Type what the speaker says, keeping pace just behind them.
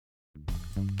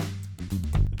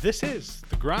This is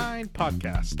the Grind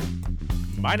Podcast.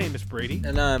 My name is Brady,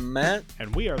 And I'm Matt.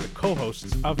 and we are the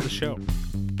co-hosts of the show.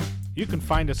 You can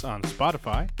find us on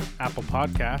Spotify, Apple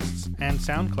Podcasts, and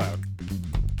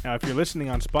SoundCloud. Now, if you're listening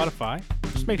on Spotify,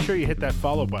 just make sure you hit that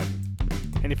follow button.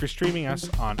 And if you're streaming us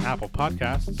on Apple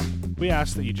Podcasts, we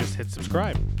ask that you just hit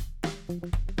subscribe.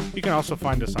 You can also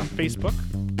find us on Facebook,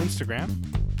 Instagram,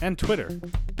 and Twitter.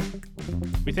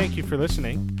 We thank you for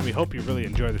listening, and we hope you really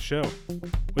enjoy the show.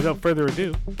 Without further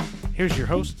ado, here's your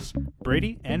hosts,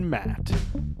 Brady and Matt.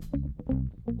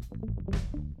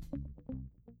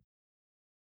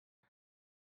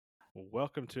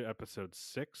 Welcome to episode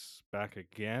 6, back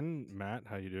again. Matt,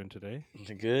 how you doing today?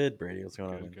 Good, Brady. What's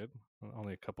going on? Good. Well,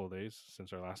 only a couple of days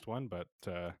since our last one, but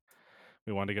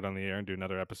we wanted to get on the air and do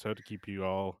another episode to keep you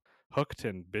all hooked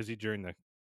and busy during the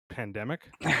pandemic.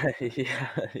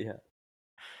 yeah.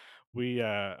 We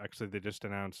actually, they just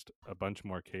announced a bunch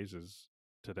more cases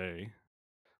today.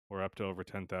 We're up to over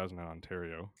 10,000 in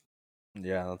Ontario.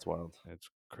 Yeah, that's wild. It's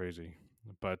crazy.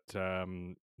 But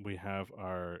we have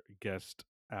our guest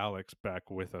Alex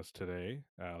back with us today.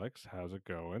 Alex, how's it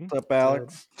going? What's up,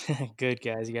 Alex? Good,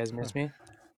 guys. You guys miss me?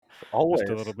 Always.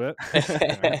 Just a little bit.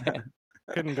 Yeah.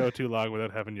 Couldn't go too long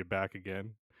without having you back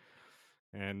again.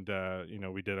 And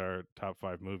we did our top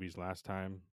 5 movies last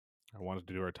time. I wanted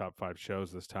to do our top 5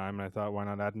 shows this time, and I thought, why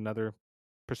not add another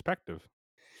perspective?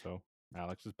 So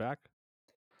Alex is back.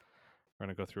 We're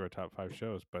gonna go through our top 5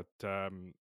 shows. But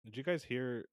did you guys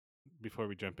hear, before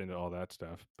we jump into all that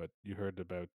stuff, but you heard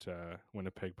about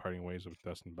Winnipeg parting ways with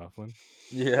Dustin Bufflin?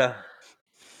 Yeah.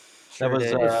 Sure that was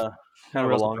did. kind Not of a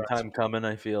real long surprised. time coming,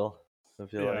 I feel.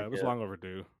 Yeah, it was long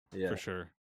overdue, Yeah. for sure.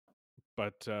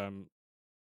 But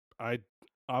I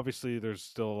obviously there's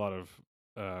still a lot of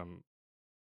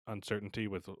uncertainty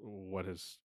with what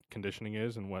his conditioning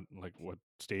is and what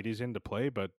state he's in to play,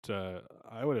 but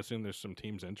I would assume there's some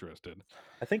teams interested.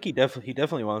 I think he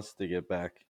definitely wants to get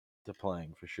back to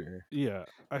playing for sure. Yeah,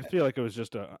 I feel like it was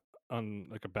just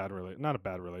not a bad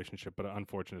relationship, but an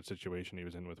unfortunate situation he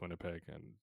was in with Winnipeg, and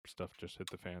stuff just hit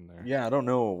the fan there. Yeah, I don't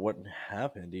know what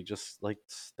happened. He just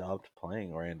stopped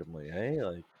playing randomly, eh?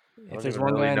 I If don't there's even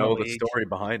one really guy in the know the league, story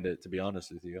behind it, to be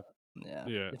honest with you.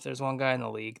 Yeah. If there's one guy in the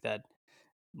league that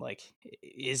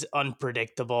is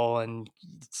unpredictable and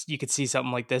you could see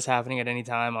something like this happening at any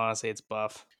time, honestly, it's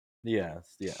Buff. Yeah,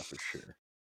 for sure.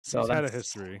 So He's had a that's-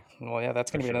 history. Well, yeah, that's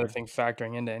for going to be another sure. thing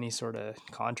factoring into any sort of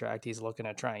contract he's looking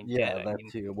to try and Yeah, get. that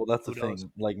too. Well, that's the who knows?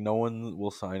 thing. No one will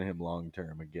sign him long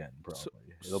term again. Probably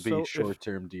it'll so be if- short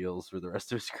term deals for the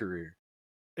rest of his career.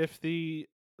 If the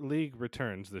league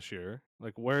returns this year,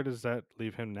 where does that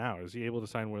leave him now? Is he able to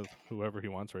sign with whoever he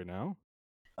wants right now?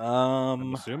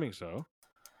 I'm assuming so.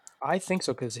 I think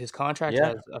so because his contract Yeah,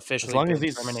 has officially long as been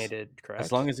he's- terminated. Correct.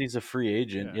 as long as he's a free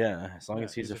agent, Yeah. as long Yeah,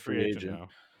 as he's a free agent, now.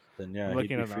 then I'm he'd looking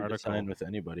be at an free to sign article. with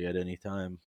anybody at any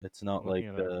time. It's not I'm like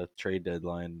looking at the trade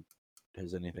deadline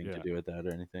has anything to Yeah. do with that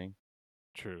or anything.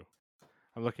 True.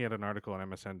 I'm looking at an article on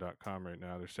MSN.com right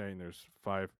now. They're saying there's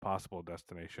 5 possible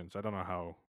destinations. I don't know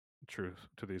how true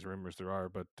to these rumors there are,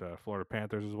 but Florida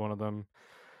Panthers is one of them.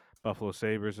 Buffalo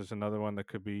Sabres is another one that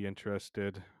could be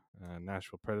interested.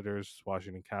 Nashville Predators,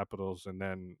 Washington Capitals, and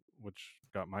then, which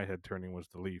got my head turning, was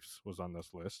the Leafs was on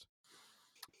this list.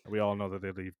 We all know that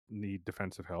they need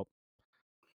defensive help.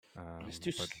 He's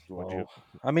too but slow.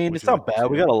 would It's you not like to bad. see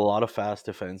We him? got a lot of fast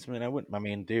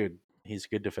defensemen. Dude, he's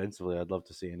good defensively. I'd love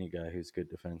to see any guy who's good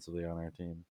defensively on our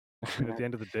team. I mean, at the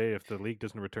end of the day, if the league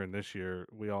doesn't return this year,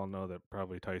 we all know that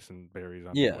probably Tyson Berry's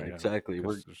on his way exactly. out.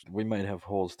 'cause there's- We might have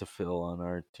holes to fill on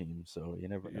our team, so you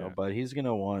never know. Yeah. But he's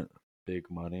gonna want big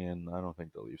money, and I don't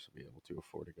think the Leafs will be able to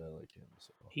afford a guy like him.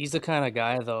 So He's the kind of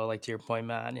guy, though, like to your point,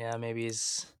 Matt. Yeah, maybe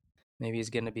he's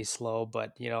going to be slow,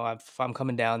 but if I'm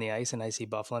coming down the ice and I see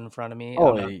Bufflin in front of me,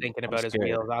 I'm not thinking I'm about his scared.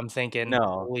 wheels. I'm thinking,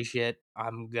 No. holy shit,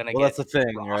 I'm gonna Well, get. that's the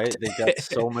thing, right? rocked. They got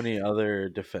so many other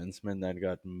defensemen that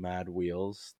got mad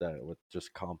wheels that would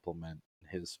just complement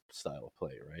his style of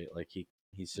play, right?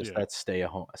 He's just Yeah. that stay at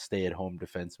home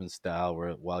defenseman style.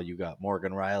 While you got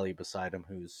Morgan Riley beside him,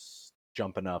 who's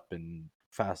jumping up and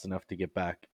fast enough to get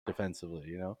back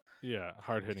defensively. Yeah,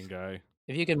 hard hitting guy.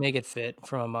 If you can make it fit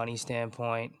from a money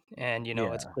standpoint, and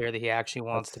it's Yeah. clear that he actually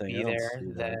wants That's to the thing, be I don't there,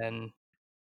 see that. then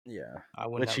Yeah. I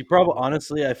wouldn't Which have he a probably, problem.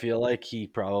 honestly, I feel like he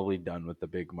probably done with the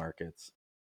big markets.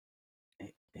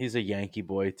 He's a Yankee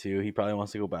boy too. He probably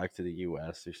wants to go back to the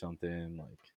U.S. or something.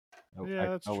 Yeah,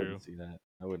 that's I true. wouldn't see that.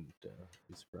 I wouldn't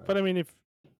be surprised. But I mean,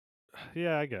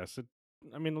 I guess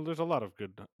there's a lot of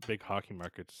good big hockey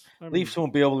markets. Leafs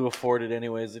won't be able to afford it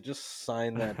anyways. They just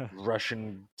signed that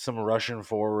some Russian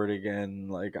forward again.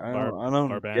 I don't get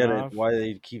it. Barbanov? Why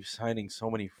they keep signing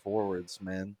so many forwards,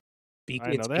 man.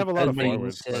 I know It's they have a lot because of they need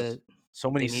forwards, but to. So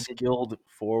many They need to. skilled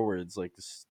forwards. Like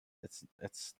this,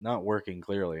 it's not working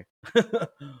clearly.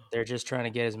 They're just trying to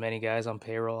get as many guys on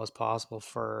payroll as possible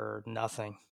for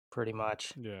nothing, pretty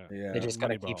much. yeah, They Yeah, just got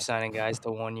to keep Moneyball. signing guys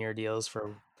to 1 year deals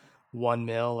for 1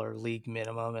 mil or league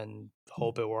minimum and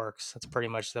hope it works. That's pretty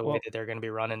much the way Well, that they're going to be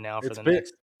running now for it's the bit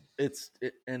next.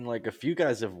 and like a few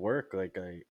guys have worked. Like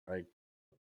I it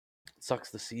sucks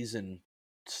the season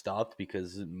stopped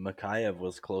because Makayev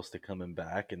was close to coming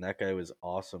back, and that guy was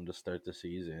awesome to start the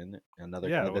season. Another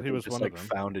yeah, guy well, that he they was just one of like them.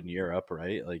 found in Europe,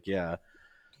 right? Like, yeah.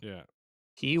 Yeah.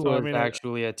 He So I was mean,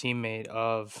 actually a teammate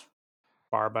of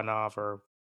Barbanov, or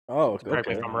Oh, correct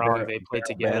me okay. if I'm wrong. They played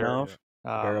together Barabanov,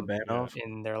 yeah, yeah. Barabanov.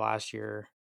 in their last year,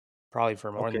 probably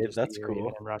for more than Okay, just a that's year, even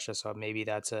cool in Russia. So maybe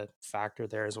that's a factor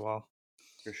there as well.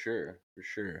 for sure, for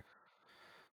sure.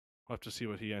 We'll have to see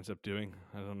what he ends up doing.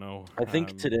 I don't know. I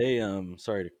think today.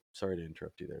 Sorry to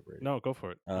interrupt you there, Brady. No, go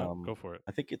for it. No, go for it.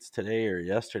 I think it's today or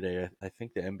yesterday. I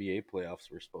think the NBA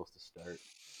playoffs were supposed to start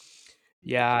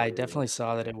either Yeah, I today or definitely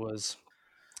saw that yesterday. it was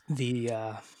the.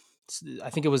 I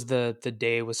think it was the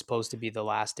day was supposed to be the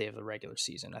last day of the regular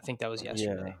season. I think that was Yeah,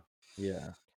 yesterday, yeah.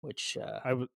 which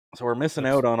I would. So we're missing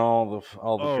That's. out on all the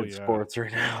Oh good yeah, sports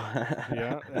right now.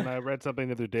 yeah. And I read something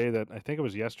the other day that I think it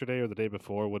was yesterday or the day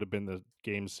before would have been the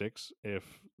game 6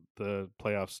 if the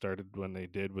playoffs started when they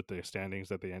did with the standings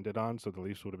that they ended on. So the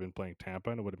Leafs would have been playing Tampa,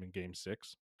 and it would have been game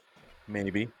 6.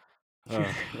 Maybe.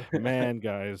 Man,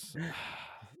 guys,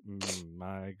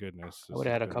 my goodness, I this would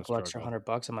have has had a been a couple extra struggle.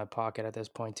 $100 in my pocket at this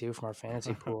point too from our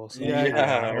fantasy pool. So Yeah,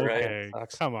 Yeah, yeah, right. okay.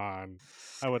 sucks. Come on.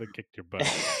 I would have kicked your butt.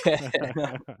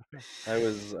 I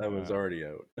was Uh, already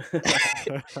out.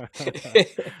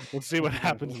 we'll see what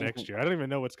happens next year. I don't even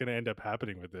know what's going to end up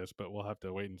happening with this, but we'll have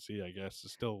to wait and see, I guess.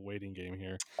 It's still a waiting game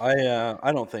here.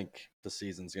 I don't think the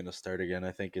season's gonna start again.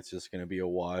 I think it's just gonna be a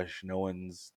wash. No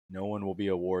one will be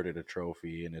awarded a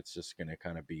trophy, and it's just gonna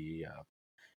kind of be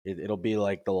it'll be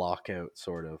like the lockout,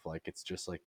 sort of like it's just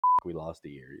like we lost a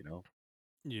year, you know.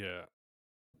 Yeah.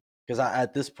 Because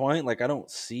at this point, like I don't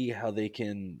see how they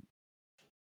can,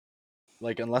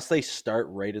 like, unless they start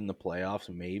right in the playoffs,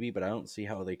 maybe, but I don't see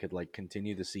how they could like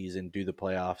continue the season, do the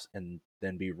playoffs, and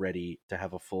then be ready to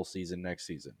have a full season next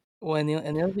season. Well, and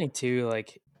the other thing too,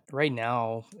 like right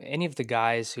now, any of the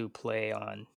guys who play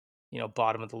on,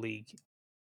 bottom of the league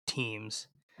teams,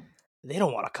 they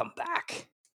don't want to come back.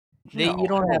 You No,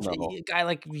 don't hell have no, a guy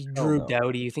like hell Drew no.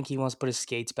 Doughty. You think he wants to put his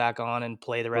skates back on and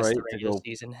play the rest of Right the to regular go.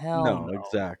 season? Hell No, no.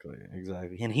 exactly,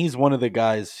 exactly. And he's one of the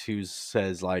guys who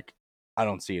says like, I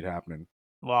don't see it happening.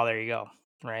 Well, there you go.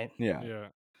 Right Yeah, Yeah.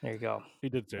 there you go. He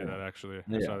did say yeah, that, actually.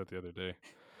 I yeah. saw that the other day.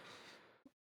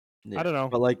 I Yeah, don't know.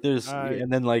 but like I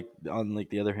and then like on like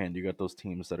the other hand, you got those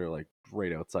teams that are like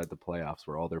right outside the playoffs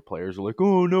where all their players are like,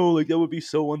 oh no, like that would be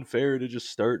so unfair to just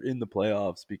start in the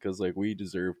playoffs because like we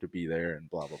deserve to be there and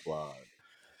blah blah blah.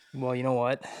 Well, you know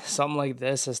what? Something like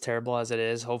this, as terrible as it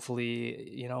is,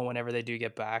 hopefully, whenever they do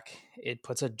get back, it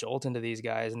puts a jolt into these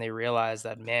guys and they realize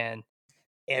that, man,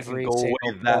 It can every go single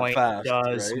away that point fast,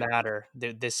 does right? matter.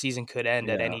 This season could end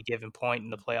at Yeah, any given point,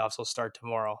 and the playoffs will start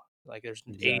tomorrow. Like, there's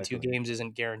 82 exactly. games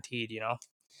isn't guaranteed. Yeah,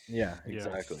 yeah.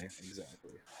 exactly,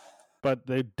 exactly. But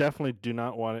they definitely do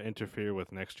not want to interfere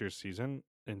with next year's season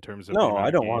in terms of the No, amount I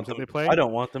of don't games want that them. they I play.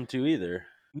 don't want them to either.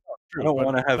 No, I true, don't but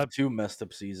want to have but two messed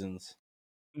up seasons.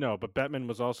 no, but Bettman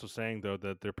was also saying though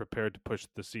that they're prepared to push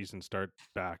the season start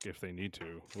back if they need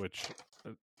to, which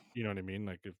uh, you know what I mean.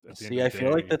 Like if, at the end See, of the I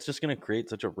feel like day, that's just gonna create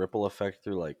such a ripple effect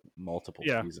through like multiple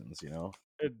yeah, seasons, you know.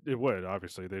 it would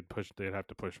obviously they'd have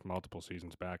to push multiple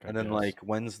seasons back, I And then guess. like,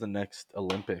 when's the next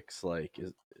Olympics? Like,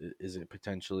 is it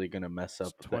potentially gonna mess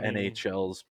It's up the 20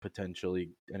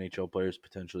 NHL players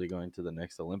potentially going to the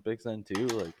next Olympics then too?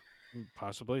 Like,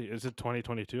 possibly. Is it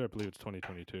 2022? I believe it's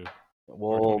 2022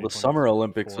 or well, the Summer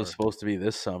Olympics was 2024 supposed to be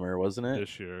this summer, wasn't it?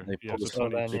 this year. And they Yeah, so So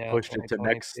then, they 22. yeah, pushed it to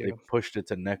next. They 2022. pushed it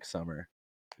to next summer.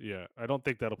 Yeah, I don't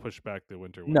think that'll push back the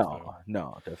winter ones No, though.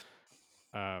 no,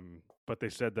 definitely. But they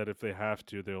said that if they have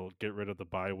to, they'll get rid of the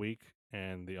bye week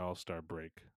and the All Star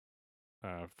break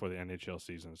for the NHL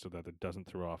season, so that it doesn't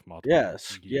throw off multiple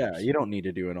Yes, yeah. years. You don't need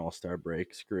to do an All-Star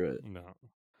break. Screw it. No.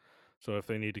 So if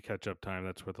they need to catch up time,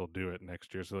 that's where they'll do it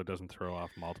next year, so it doesn't throw off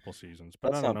multiple seasons.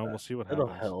 But I That's don't not know. bad. We'll see what It'll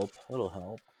happens. help. It'll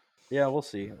help. Yeah, we'll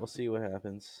see. We'll see what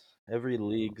happens. Every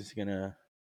league's gonna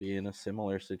be in a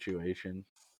similar situation,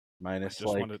 I minus just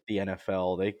like wanted, the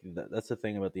NFL. That's the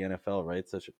thing about the NFL, right?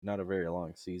 Such not a very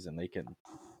long season. They can.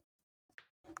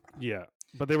 yeah.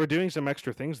 But they were doing some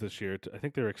extra things this year. I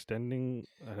think they were extending.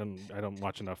 I don't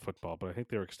watch enough football, but I think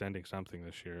they were extending something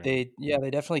this year. They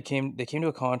definitely came to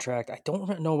a contract. I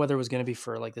don't know whether it was going to be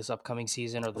for like this upcoming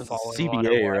season or the That's the following one or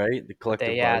CBA, what. right? The But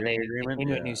collective bargaining they agreement. came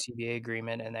to a new Yeah. CBA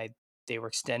agreement, and they were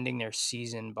extending their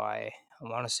season by, I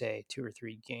want to say, 2 or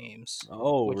 3 games,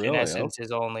 Oh, which in really? Oh, essence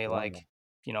is only wow. like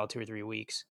 2 or 3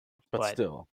 weeks. But But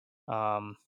still,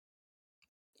 um,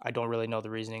 I don't really know the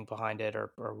reasoning behind it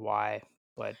or why.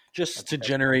 But just to that's kind of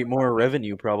generate what's more happening.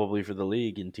 revenue, probably for the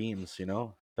league and teams.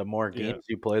 The more Yeah, games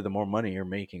you play, the more money you're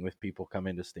making with people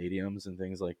coming to stadiums and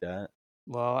things like that.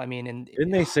 Well, I mean, and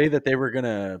Didn't they say that they were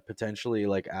gonna potentially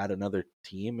like add another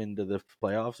team into the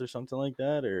playoffs or something like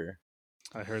that? Or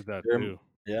I heard that they're- too.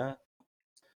 yeah,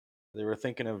 they were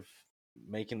thinking of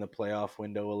making the playoff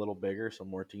window a little bigger, so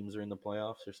more teams are in the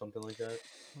playoffs or something like that.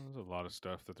 There's a lot of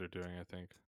stuff that they're doing. I think.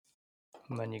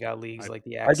 and then you got leagues I like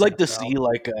the I'd like to XFL. see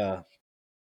like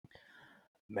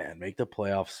man, make the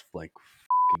playoffs like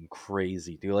fucking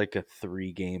crazy. Do like a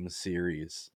 3-game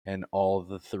series, and all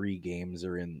the 3 games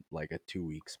are in like a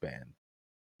 2-week span.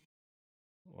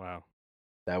 Wow,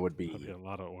 That would that'd be be a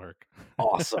lot of work.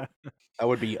 awesome. That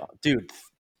would be, dude.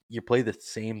 You play the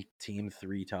same team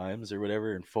 3 times or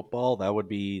whatever in football. That would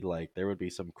be like there would be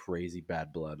some crazy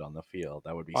bad blood on the field.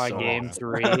 That would be By so Oh game yeah. awesome.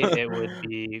 3, it would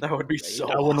be. That would be so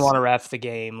I wouldn't want awesome. to ref the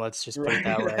game. Let's just put it Right?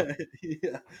 that way.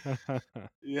 Yeah,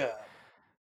 yeah.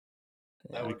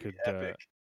 That Yeah. we would be could epic.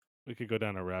 we could go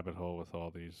down a rabbit hole with all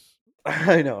these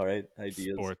I know, right?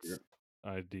 Ideas. sports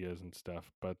ideas and stuff.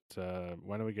 But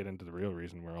why don't we get into the real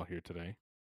reason we're all here today?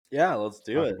 Yeah, let's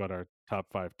do Talk it. about our top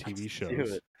 5 TV Let's do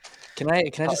shows. it. Can I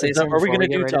just say something Are we before gonna we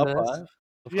get do right top into this? 5?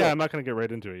 Of Yeah, course. I'm not going to get right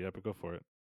into it yet, but go for it.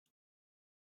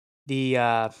 The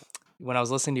when I was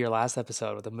listening to your last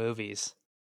episode with the movies,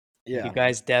 you Yeah.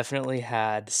 guys definitely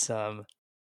had some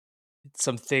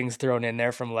things thrown in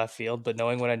there from left field. But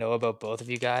knowing what I know about both of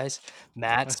you guys,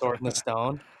 Matt, Sword in the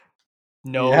Stone,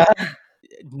 no Yeah.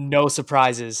 no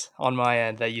surprises on my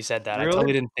end that you said that. I totally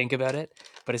Really? didn't think about it,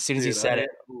 but as soon as you Dude, said I it,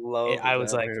 love I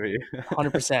was that like, movie.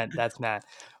 100%. That's Matt.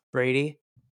 Brady,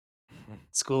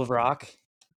 School of Rock.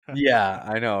 Yeah,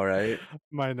 I know, right?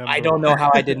 My I number don't know one.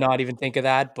 how I did not even think of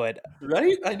that, but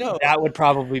Right? I know. that would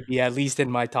probably be at least in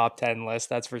my top 10 list.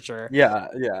 That's for sure. Yeah,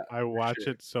 yeah, I for watch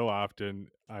sure. it so often.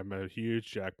 I'm a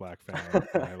huge Jack Black fan,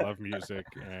 and I love music,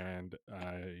 and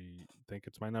I think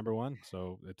it's my number one,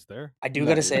 so it's there. I do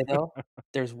got to Nice. say, though,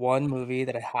 there's one movie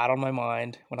that I had on my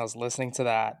mind when I was listening to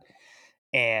that.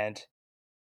 And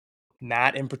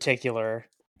Matt, in particular,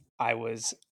 I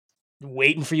was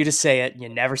waiting for you to say it. And you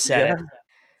never said Yeah. it.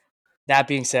 That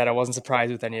being said, I wasn't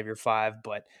surprised with any of your 5,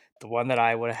 but the one that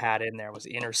I would have had in there was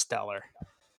Interstellar.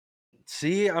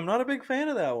 See, I'm not a big fan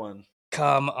of that one.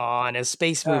 Come on, a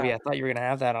space Yeah, movie. I thought you were going to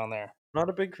have that on there. not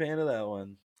a big fan of that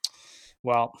one.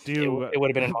 Well, Do it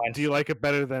would have been in mine. do you like it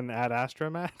better than Ad Astra,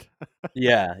 Matt?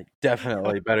 Yeah,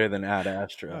 definitely better than Ad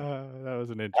Astra. That was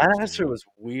an Ad interesting Astra one. was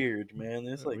weird, man.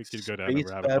 There's like We could go down a space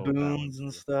rabbit hole with that one baboons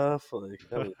and too. stuff. Like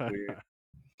that was weird.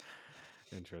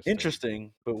 Interesting.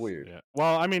 Interesting, but weird. Yeah.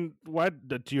 Well, I mean, what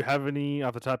do you have any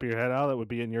off the top of your head, Al, that would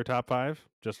be in your top 5?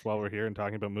 Just while we're here and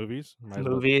talking about movies, might as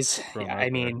well Movies, throw them yeah, I out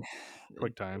there. mean,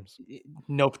 Quick times.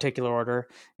 no particular order.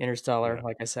 Interstellar, Yeah.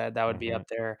 like I said, that would be Hmm. up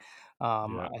there.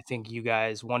 Yeah. I think you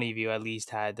guys, one of you at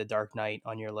least had The Dark Knight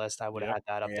on your list. I would have Yep. had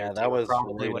that up there Yeah, that too. I was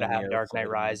probably right would have on the had Dark Knight outside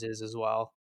of mine. Rises as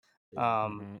well. Yeah.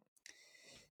 Um, Hmm.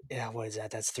 yeah, what is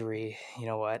that? That's 3. You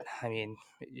know what? I mean,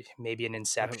 maybe an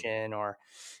Inception or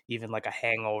even like a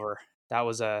Hangover. That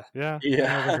was a Yeah. Yeah,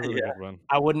 Hangover's a really yeah. good one.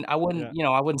 I wouldn't, Yeah.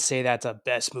 I wouldn't say that's a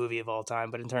best movie of all time,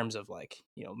 but in terms of like,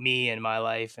 me and my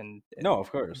life and No,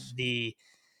 of course. the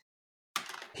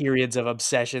periods of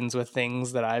obsessions with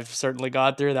things that I've certainly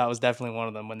got through, that was definitely one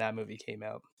of them when that movie came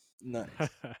out. Nice.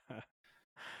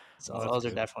 So Well, that's those are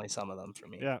good. definitely some of them for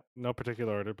me. Yeah. No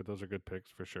particular order, but those are good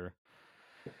picks for sure.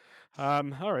 All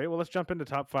right, well, let's jump into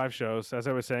top 5 shows. As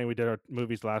I was saying, we did our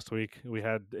movies last week. We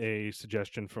had a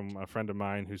suggestion from a friend of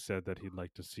mine who said that he'd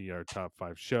like to see our top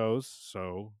 5 shows.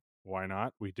 So why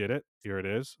not? We did it. Here it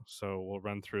is. So we'll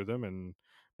run through them and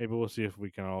maybe we'll see if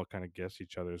we can all kind of guess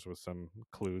each other's with some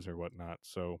clues or whatnot.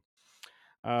 So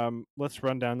let's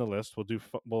run down the list.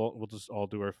 We'll just all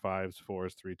do our fives,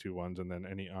 fours, three, two, ones, and then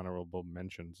any honorable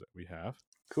mentions that we have.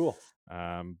 Cool.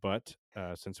 But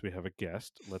since we have a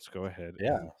guest, let's go ahead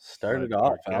Yeah, and start let it off,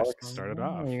 our guest Alex. start it Oh,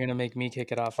 off. you're gonna make me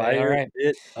kick it off. Eh? All Fire right.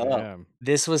 it up. Yeah.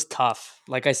 This was tough.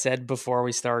 Like I said before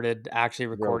we started actually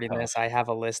Real recording tough. this, I have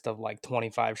a list of like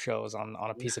 25 shows on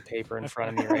a piece of paper in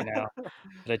front of me right now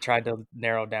that I tried to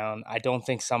narrow down. I don't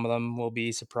think some of them will be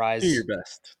Do surprise your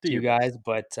best. Do to you your best. guys,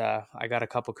 but I got a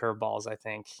couple curveballs, I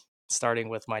think, starting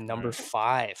with my All number right.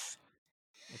 5.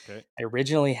 Okay. I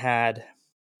originally had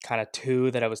kind of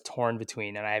two that I was torn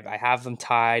between, and I have them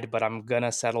tied, but I'm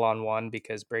gonna settle on one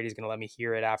because Brady's gonna let me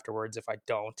hear it afterwards if I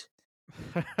don't.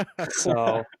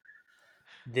 So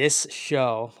this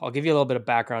show, I'll give you a little bit of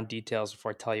background details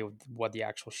before I tell you what the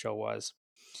actual show was.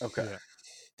 Okay. Yeah.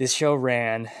 This show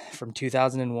ran from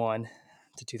 2001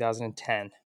 to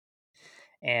 2010,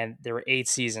 and there were 8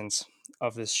 seasons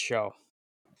of this show.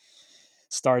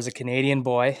 Stars a Canadian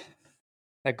boy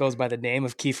that goes by the name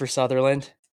of Kiefer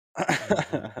Sutherland.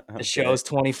 The Okay. show's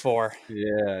 24. Yeah,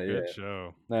 Good yeah.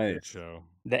 show. Good Nice. show.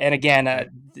 And again, And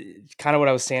kind of what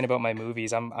I was saying about my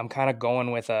movies. I'm kind of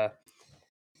going with a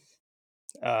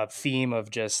theme of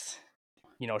just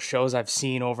shows I've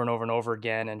seen over and over and over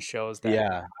again, and shows that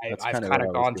Yeah, that's I've kinda kind what I of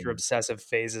was gone through doing. obsessive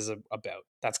phases about.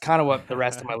 That's kind of what the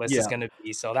rest of my list is Yeah, going to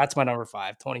be. So that's my number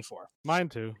 5, 24. Mine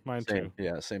too. Mine same. too.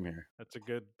 Yeah, same here. That's a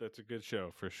good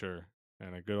show for sure.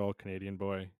 And a good old Canadian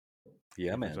boy,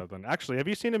 Yeah, Kiefer man. Sutherland. Actually, have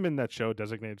you seen him in that show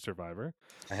Designated Survivor?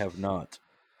 I have not.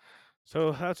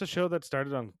 So that's a show that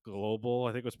started on Global.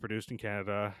 I think it was produced in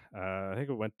Canada. I think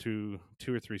it went to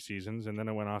 2 or 3 seasons, and then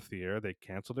it went off the air. They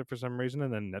canceled it for some reason,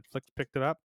 and then Netflix picked it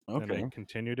up. And they Okay.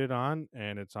 continued it on,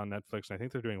 and it's on Netflix. And I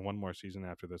think they're doing one more season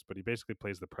after this. But he basically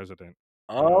plays the president.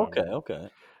 Oh, okay, Um, okay.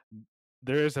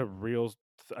 there is a real,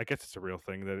 I guess it's a real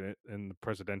thing that in the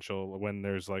presidential, when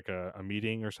there's like a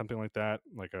meeting or something like that,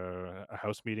 like a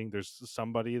House meeting, there's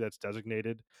somebody that's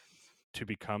designated to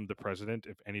become the president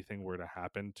if anything were to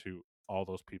happen to all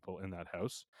those people in that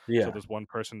house. So Yeah, there's one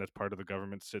person that's part of the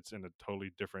government sits in a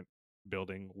totally different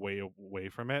building way away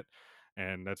from it,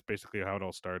 and that's basically how it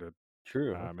all started.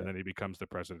 true, And okay. then he becomes the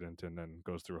president and then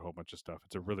goes through a whole bunch of stuff.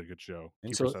 It's a really good show.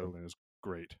 Kiefer So Interesting, Sutherland is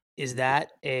great. is interesting.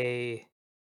 that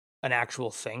an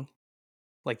actual thing,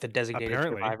 like the designated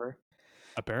Apparently, survivor?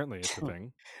 it's a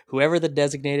thing. Whoever the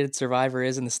designated survivor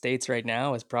is in the States right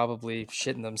now is probably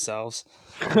shitting themselves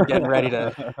and getting ready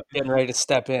to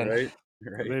step in. Right?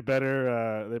 Right. They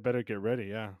better get ready,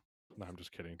 yeah. No, I'm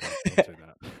just kidding. Don't say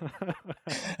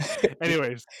that.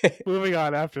 Anyways, moving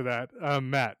on after that.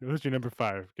 Matt, who's your number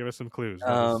 5? Give us some clues. Let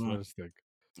Um, us think.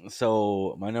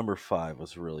 so my number 5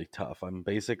 was really tough. I'm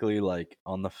basically, like,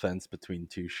 on the fence between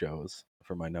 2 shows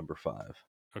for my number 5.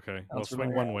 Okay. Well, Sounds swing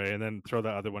familiar. one way and then throw the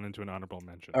other one into an honorable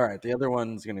mention. Alright, the other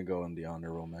one's gonna go in the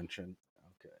honorable mention.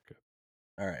 Okay. Good.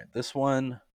 Alright, this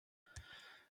one,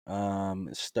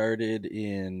 started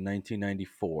in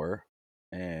 1994,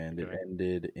 and it Okay.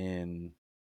 ended in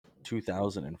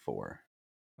 2004.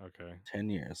 Okay. 10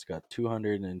 years. Got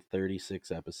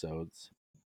 236 episodes.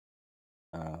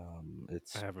 I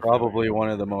It's have a feeling I probably know what one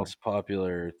of you're the doing. most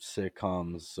popular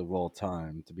sitcoms of all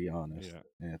time, to be honest.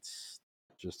 Yeah. It's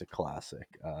just a classic.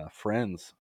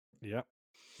 Friends. Yep.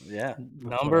 Yeah. That's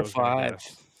what I Number was gonna 5.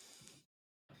 guess.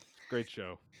 Great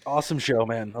show. Awesome show,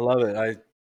 man. I love it.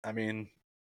 I mean,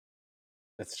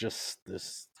 it's just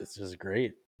this it's just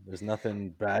great. There's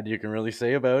nothing bad you can really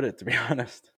say about it, to be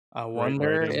honest. I Great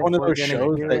wonder It's writing, if one of we're those gonna great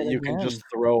shows hear that it you can again. just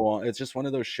throw on. It's just one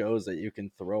of those shows that you can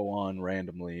throw on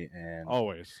randomly, and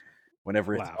always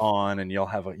whenever it's laugh. on, and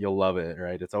you'll love it,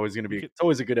 right? It's always You could it's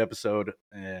always a good episode,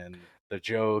 and the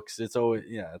jokes, it's always,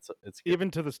 yeah, it's good. even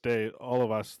to this day, all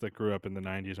of us that grew up in the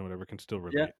 90s and whatever can still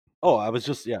Yeah. relate. Oh, I was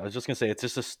just gonna say it's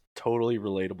just a totally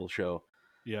relatable show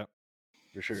Yeah.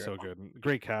 for sure. So good. And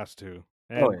great cast too.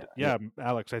 Oh And yeah, yeah. yeah,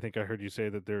 Alex, I think I heard you say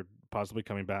that they're possibly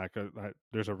coming back.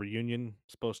 There's a reunion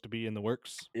supposed to be in the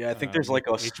works Yeah, I think there's with like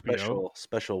a HBO.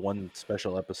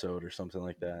 special episode or something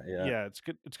like that. Yeah. Yeah, it's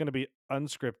good. It's going to be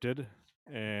unscripted,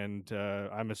 and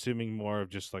I'm assuming more of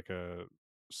just like a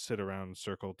sit around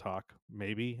circle talk.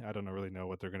 Maybe I don't really know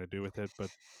what they're going to do with it, but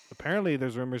apparently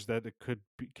there's rumors that it could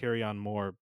carry on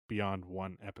more beyond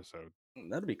one episode.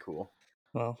 That'd be cool.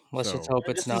 Well, let's just So hope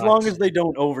it's Just as not. long as they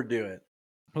don't overdo it.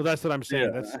 well, that's what I'm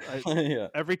saying. Yeah. Yeah.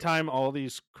 Every time all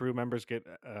these crew members get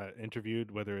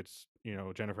interviewed, whether it's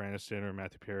Jennifer Aniston or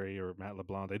Matthew Perry or Matt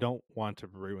LeBlanc, they don't want to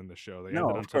ruin the show. They No,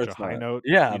 ended on of such a course high not. note.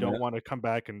 Yeah, You man. don't want to come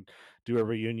back and do a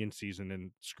reunion season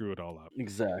and screw it all up.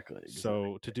 Exactly.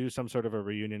 So to do some sort of a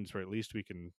reunion, where at least we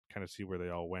can kind of see where they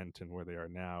all went and where they are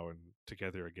now and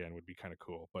together again would be kind of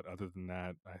cool. But other than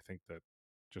that, I think that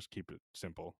just keep it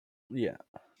simple. Yeah.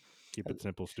 Keep it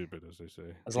simple, stupid, as they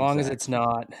say. As long as it's Exactly.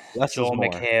 not Less is Joel more.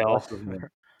 McHale. Less is more.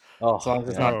 As long Oh as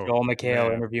it's not man, Oh Joel McHale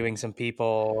man, interviewing some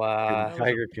people. freaking that was a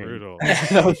Tiger King. brutal.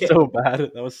 That was so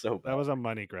bad. That was so That bad. was a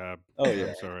money grab. Oh yeah,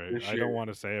 I'm sorry. for I don't sure. want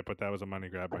to say it, but that was a money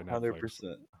grab by Hundred Netflix.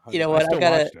 percent. You know 100%. I what? still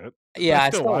watched it. I I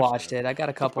still still watched watched it. it. I got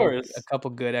Of a course.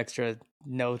 couple good extra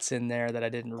notes in there that I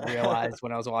didn't realize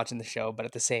when I was watching the show, but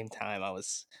at the same time, I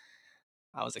was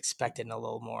expecting a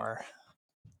little more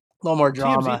TMZ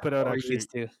drama put than out we're actually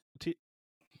used to. T-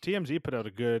 TMZ put out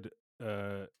a good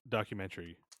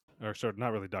documentary, or sort of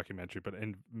not really documentary, but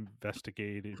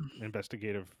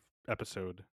investigative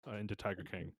episode into Tiger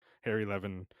King. Harry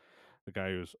Levin, the guy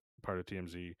who's part of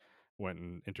TMZ, went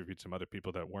and interviewed some other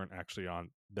people that weren't actually on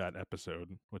that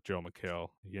episode with Joe McHale.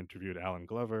 He interviewed Alan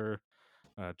Glover.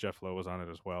 Jeff Lowe was on it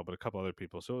as well, but a couple other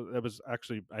people. So it was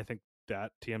actually, I think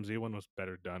that TMZ one was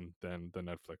better done than the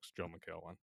Netflix Joe McHale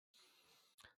one.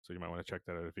 So you might want to check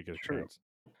that out if you get a True. chance.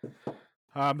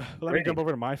 Let me Great. jump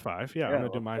over to my 5. Yeah, I'm gonna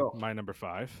do let's go. my number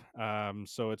 5.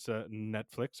 So it's a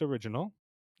Netflix original.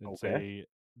 It's Okay. a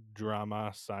drama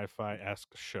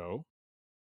sci-fi-esque show.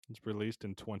 It's released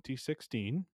in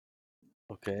 2016.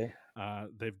 Okay.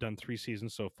 They've done 3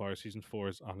 seasons so far. Season 4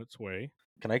 is on its way.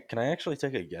 Can I actually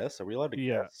take a guess? Are we allowed to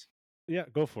Yeah. guess? Yeah,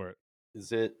 go for it.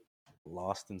 Is it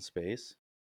Lost in Space?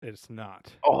 It's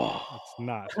not. Oh, It's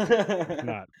not. It's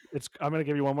not. I'm gonna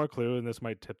give you one more clue, and this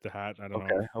might tip the hat. I don't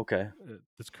know. Okay.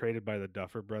 It's created by the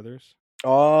Duffer Brothers.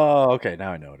 Oh, okay.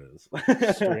 Now I know it is.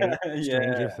 Stranger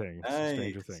Yeah. Things. Nice.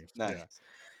 Stranger Things. Nice. Yeah.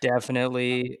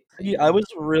 Definitely. See, I was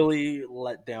really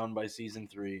let down by season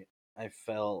 3. I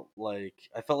felt like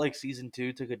season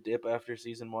 2 took a dip after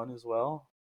season 1 as well,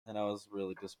 and I was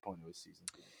really disappointed with season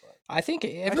 2. But I think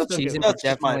every still get season it. has That's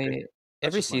just my opinion. definitely That's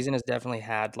every just my season has definitely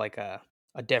had like a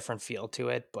different feel to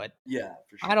it, but yeah,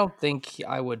 for sure. I don't think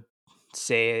I would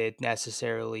say it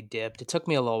necessarily dipped. It took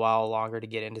me a little while longer to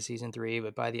get into season 3,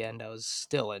 but by the end I was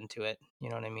still into it. You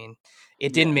know what I mean?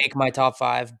 It didn't Yeah. make my top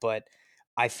 5, but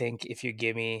I think if you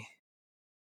give me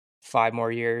 5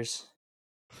 more years,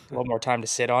 a little more time to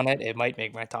sit on it, it might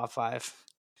make my top 5.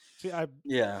 See,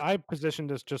 Yeah. I positioned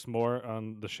this just more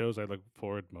on the shows I look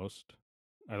forward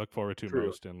to True.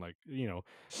 most, and like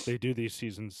they do these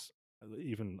seasons.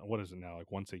 Even what is it now?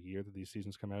 Like once a year that these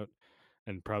seasons come out,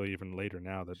 and probably even later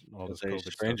now that all this Say COVID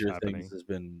stuff's Stranger happening. Things has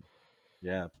been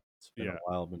it's been Yeah. a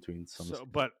while between some. So,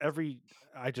 but I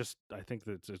think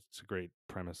that it's a great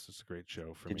premise. It's a great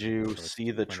show for Did me. you So it's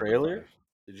see the my number trailer? 5.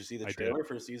 Did you see the I did. trailer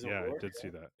for season Yeah, 4? I did see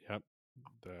that. Yep.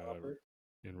 The Hopper?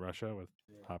 in Russia with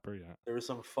Yeah. Hopper. Yeah. There were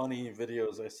some funny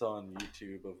videos I saw on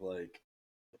YouTube of like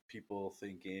people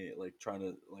thinking like trying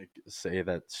to like say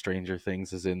that Stranger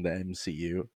Things is in the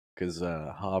MCU because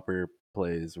Hopper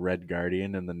plays Red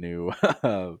Guardian in the new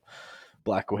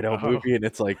Black Widow Oh. movie, and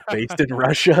it's like based in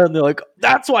Russia, and they're like,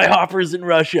 "That's why Hopper's in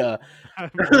Russia."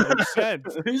 Makes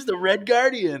sense. Who's the Red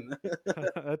Guardian?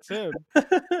 That's him.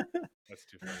 That's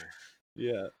too funny.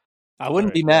 Yeah. I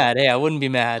wouldn't Alright, be mad. Hey, I wouldn't be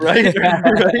mad. Right.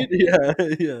 Right. Yeah.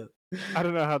 Yeah. I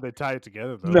don't know how they tie it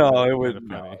together though. No, That'd it be would kinda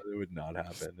not. funny. It would not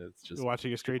happen. It's just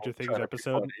Watching a Stranger people Things trying to be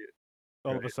episode, funny.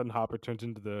 all of a Right. sudden Hopper turns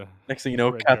into the Next thing you know,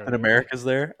 Red Captain Guardian. America's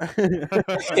there.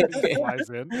 Just flies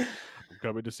in. I'm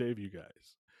coming to save you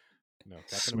guys. No,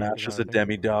 Captain America's Smashes not a thing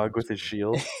anymore. demi-dog with his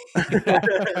shield.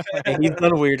 Hey, he's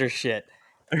done weirder shit.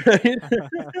 Right?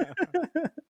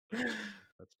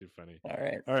 All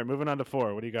right. All right, moving on to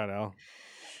 4. What do you got, Al?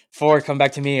 4, come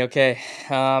back to me. Okay.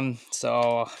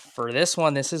 So for this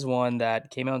one, this is one that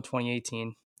came out in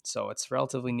 2018. So it's a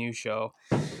relatively new show.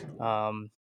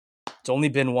 It's only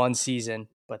been 1 season,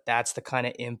 but that's the kind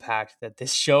of impact that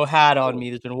this show had on me.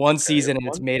 There's been 1 season and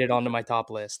it's one made it onto season. my top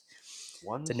list.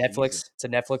 One It's a season.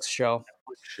 Netflix show.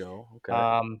 Netflix show. Okay.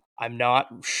 I'm not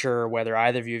sure whether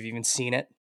either of you have even seen it,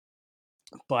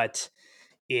 but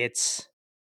it's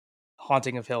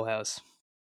Haunting of Hill House.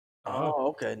 Oh,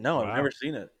 okay. No, I've Wow. never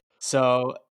seen it.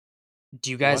 So,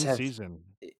 do you guys 1 have? season.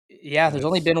 Yeah, And there's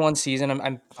only it's- been 1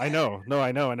 season. I know. No,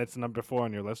 I know, and it's number 4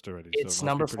 on your list already. It's so it must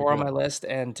number be pretty 4 on my good. list,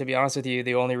 and to be honest with you,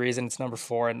 the only reason it's number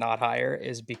 4 and not higher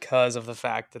is because of the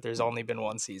fact that there's only been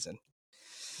 1 season.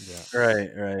 Yeah. Right.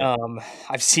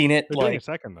 I've seen it They're doing a like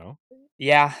second though.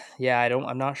 yeah.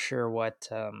 I'm not sure what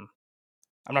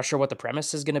the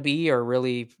premise is going to be or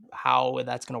really how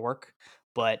that's going to work,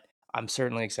 but I'm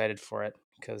certainly excited for it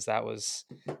because that was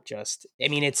just. I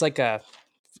mean, it's like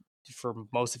for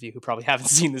most of you who probably haven't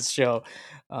seen this show,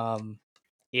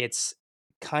 it's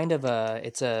kind of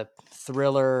it's a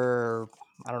thriller.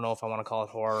 I don't know if I want to call it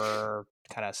horror,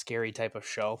 kind of scary type of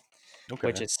show, Okay.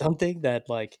 which is something that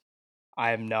like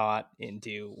I'm not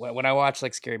into. When I watch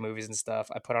like scary movies and stuff,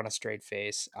 I put on a straight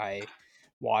face. I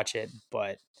watch it,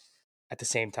 but at the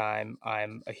same time,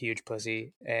 I'm a huge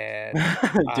pussy, and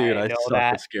Dude, I I know suck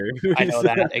that. at scary movies. I know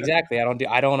that exactly.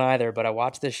 I don't either, but I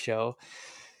watched this show,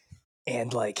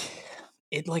 and like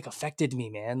it like affected me,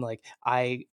 man. Like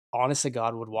I honest to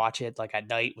God would watch it like at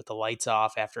night with the lights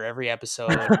off after every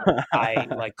episode. I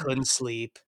like couldn't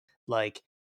sleep. Like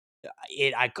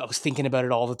I was thinking about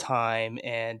it all the time,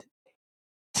 and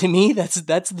to me, that's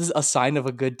a sign of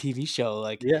a good TV show.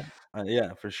 Like, Yeah.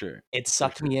 Yeah, for sure. It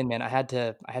sucked me in, man. I had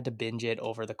to binge it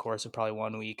over the course of probably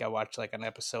 1 week. I watched like an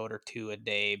episode or two a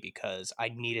day because I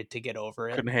needed to get over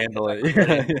it Couldn't because handle I it.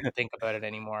 couldn't Yeah. think about it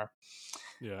anymore.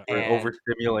 Yeah. We're And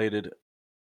overstimulated.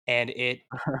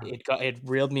 it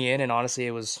reeled me in, and honestly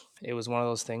it was one of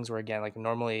those things where, again, like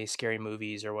normally scary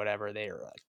movies or whatever, they are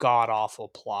like god awful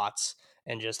plots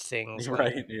and just things like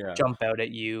Right, yeah. jump out at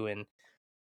you, and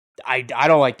I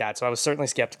don't like that. So I was certainly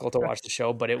skeptical to watch the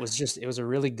show, but it was a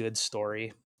really good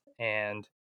story, and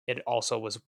it also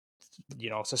was,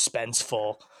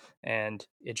 suspenseful, and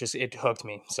it hooked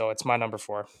me. So it's my number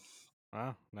 4.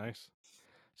 Wow, nice.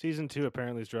 Season 2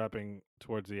 apparently is dropping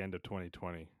towards the end of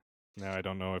 2020. Now, I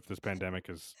don't know if this pandemic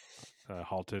has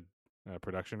halted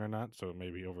production or not, so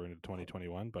maybe over into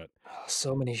 2021, but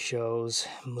So many shows,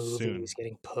 soon. movies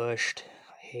getting pushed.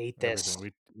 I hate this.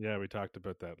 Everything. We talked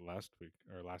about that last week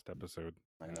or last episode.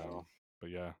 I know. But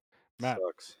yeah. Matt,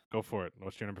 Sucks. go for it.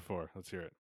 What's your number 4? Let's hear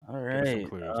it. All Give us some right.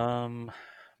 clues.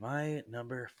 My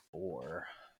number 4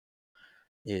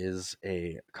 is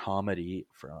a comedy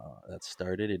that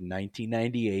started in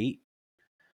 1998.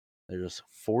 There's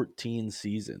 14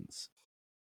 seasons,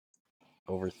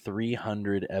 over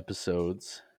 300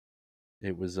 episodes.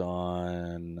 It was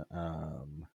on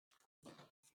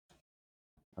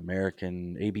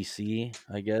American ABC,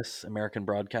 I guess, American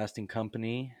Broadcasting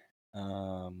Company,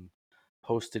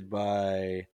 hosted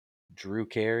by Drew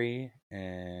Carey,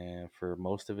 and for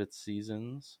most of its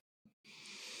seasons.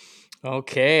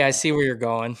 Okay, I see where you're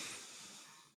going.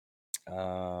 We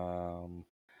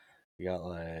got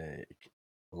like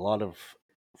a lot of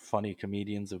funny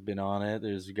comedians have been on it.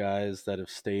 There's guys that have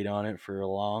stayed on it for a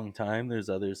long time. There's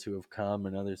others who have come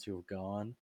and others who have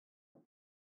gone.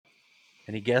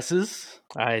 Any guesses?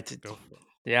 Yeah.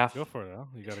 Go for it, Al.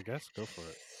 You got a guess? Go for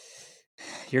it.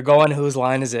 You're going, whose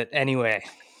line is it anyway?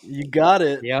 You got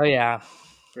it. Yeah, yeah.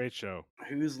 Great show.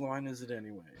 Whose line is it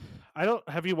anyway?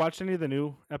 Have you watched any of the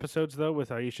new episodes though with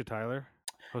Aisha Tyler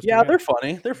hosting Yeah, it? they're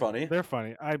funny. They're funny. They're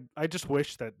funny. I just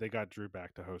wish that they got Drew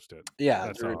back to host it. Yeah,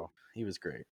 That's Drew, all. he was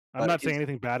great. I'm not saying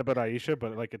anything bad about Aisha,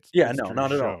 but like it's Yeah, it's no, Drew's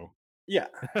not at all. show. Yeah,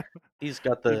 he's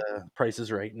got the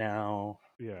prices right now.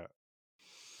 Yeah.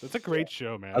 It's a great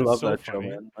show, man. I love it's so that funny. show,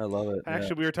 man. I love it.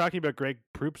 Actually, we were talking about Greg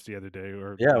Proops the other day,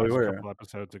 or Yeah, it we was were. a couple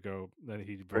episodes ago that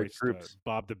he Greg voiced Proops.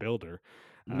 Bob the Builder,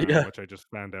 Yeah. which I just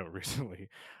found out recently.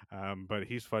 But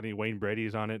he's funny. Wayne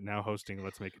Brady's on it now, hosting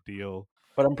Let's Make a Deal.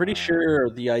 But I'm pretty sure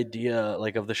the idea,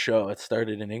 like, of the show, it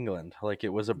started in England. Like, it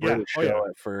was a British show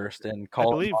at first, and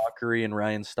Colin Mockery and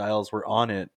Ryan Stiles were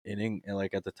on it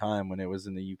like at the time when it was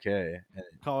in the UK. And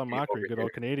Colin Mockery, good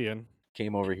old Canadian,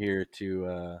 came over here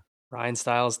to Ryan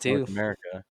Stiles too. North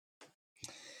America.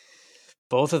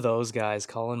 Both of those guys,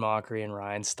 Colin Mockery and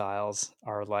Ryan Stiles,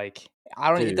 are like,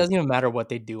 it doesn't even matter what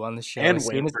they do on the show. And As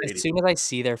soon as I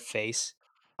see their face,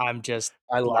 I'm just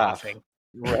laughing.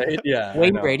 Right? Yeah.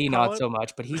 Wayne Brady, not so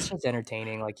much, but he's just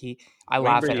entertaining. Like I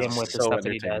laugh at him with the stuff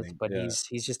that he does, but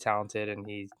he's just talented, and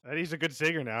he's a good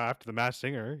singer now after The Masked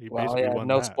Singer. He well, basically yeah, won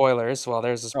no that. spoilers. Well,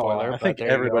 there's a spoiler. I think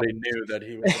everybody knew that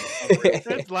he was.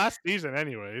 It's last season,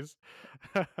 anyways.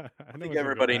 I think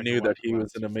everybody knew that he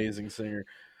was an amazing singer.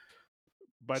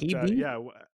 But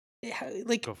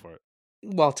like, go for it.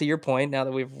 Well, to your point, now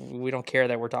that we don't care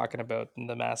that we're talking about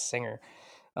The Masked Singer,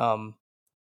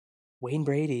 Wayne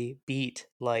Brady beat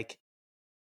like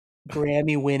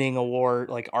Grammy-winning award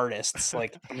like artists.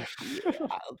 Like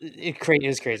it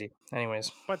was crazy.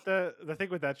 Anyways, but the thing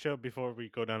with that show, before we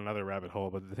go down another rabbit hole,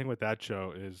 but the thing with that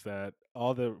show is that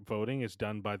all the voting is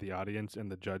done by the audience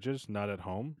and the judges, not at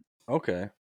home. Okay,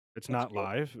 it's not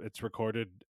live. It's recorded.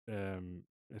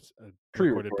 It's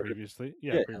recorded previously.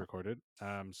 Yeah, pre-recorded.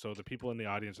 So the people in the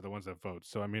audience are the ones that vote.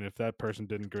 So I mean, if that person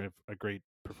didn't give a great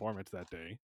performance that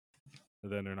day,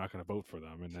 then they're not going to vote for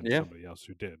them, and then somebody else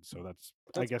who did. So that's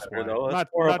I guess why. Not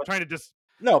trying to just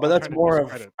no, but that's more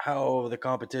of how the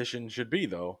competition should be,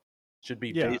 though. Should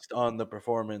be based on the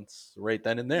performance right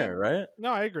then and there, right? No,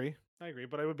 I agree.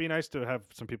 But it would be nice to have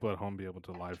some people at home be able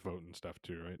to live vote and stuff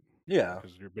too, right? Yeah,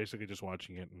 because you're basically just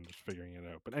watching it and just figuring it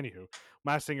out. But anywho,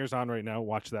 Masked Singer's on right now.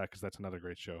 Watch that because that's another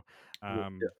great show.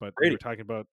 But we were talking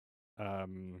about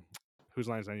whose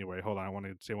lines anyway. Hold on, I want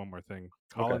to say one more thing.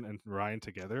 Colin and Ryan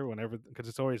together, because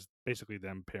it's always basically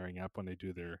them pairing up when they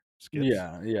do their skits.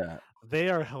 Yeah. They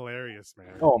are hilarious,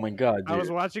 man. Oh my god, dude. I was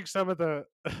watching some of the.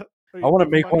 I want to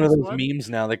make one of those memes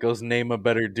now that goes "Name a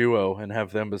better duo" and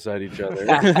have them beside each other.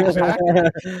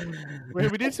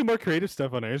 Wait, we need some more creative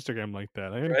stuff on our Instagram like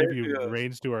that. I'm gonna give you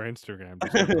reins to our Instagram.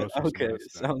 Okay,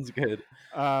 sounds good.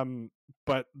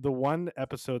 But the one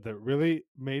episode that really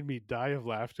made me die of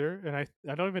laughter, and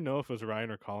I don't even know if it was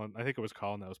Ryan or Colin. I think it was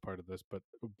Colin that was part of this. But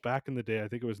back in the day, I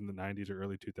think it was in the 90s or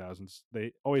early 2000s,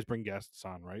 they always bring guests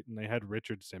on, right? And they had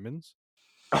Richard Simmons.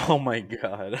 Oh my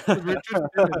god. Richard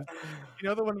Simmons, you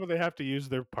know the one where they have to use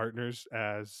their partners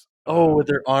as Oh, with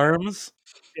their arms?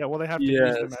 yeah, well they have to use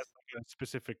them as Yes. like a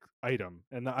specific item.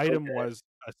 And the item Okay. was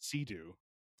a sea-doo.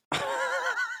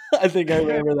 I think I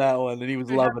remember that one, and he was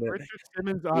They had loving it. Richard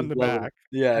Simmons He on was the loving it. back,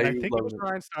 Yeah, and he I was think it was loving it.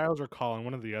 Ryan Stiles or Colin,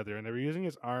 one or the other, and they were using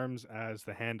his arms as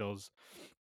the handles,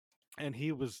 and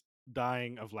he was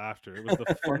dying of laughter. It was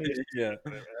the funniest Yeah.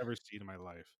 thing that I've ever seen in my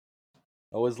life.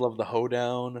 I always love the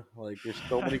hoedown. Like, there's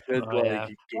so many good, Oh, like, yeah.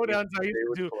 games Hoedowns, that they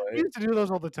would we play. used to do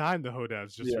those all the time. The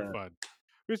hoedowns just for Yeah. fun.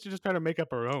 We used to just try to make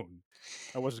up our own.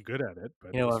 I wasn't good at it,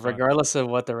 but You it know was what? fun. Regardless of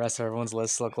what the rest of everyone's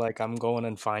lists look like, I'm going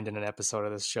and finding an episode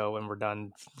of this show when we're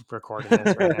done recording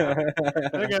this right now. I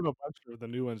think I have a bunch of the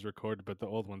new ones recorded, but the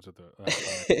old ones are the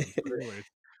iconic ones. But anyways, moving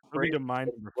Brady, to my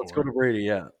number let's go 4. to Brady,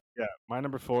 yeah. Yeah, my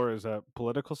number 4 is a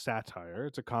political satire.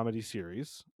 It's a comedy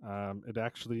series. It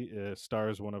actually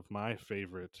stars one of my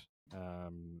favorite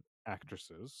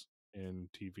actresses in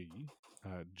TV,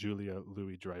 Julia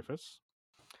Louis-Dreyfus.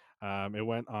 It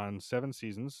went on 7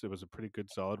 seasons. It was a pretty good,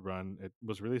 solid run. It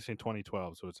was released in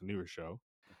 2012, so it's a newer show.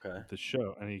 Okay. The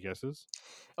show, any guesses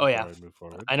Oh, before yeah. I move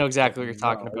forward? I know exactly what you're No,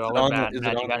 talking is about. I'll it let on Matt. is it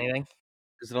Matt, on, you got like anything?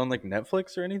 is it on, like,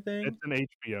 Netflix or anything? It's an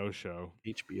HBO show.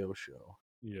 HBO show.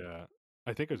 Yeah,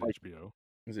 I think it was Like, HBO.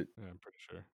 is it Yeah, I'm pretty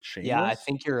sure. Yeah, I Shameless?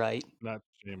 think you're right. Not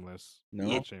Shameless. No?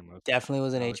 Not It Shameless. definitely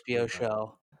was an Alex, what do HBO you got?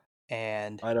 show.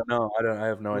 And I don't know. I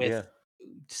have no with idea.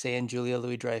 saying Julia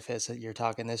Louis-Dreyfus that you're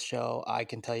talking this show, I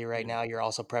can tell you right Yeah, now, you're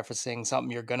also prefacing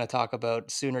something you're going to talk about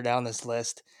sooner down this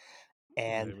list.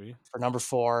 And maybe. for number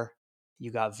 4,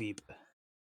 you got Veep.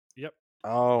 Yep.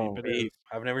 Veep Oh, it Veep. is.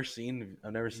 I've never seen it.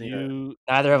 You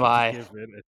Neither have need to I. give it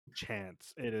a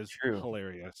chance. It is True.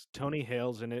 hilarious. Tony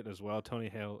Hale's in it as well. Tony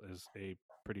Hale is a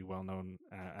pretty well-known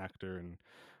actor and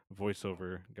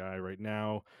voiceover guy right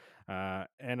now.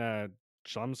 Anna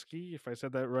Chlumsky, if I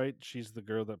said that right, she's the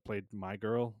girl that played My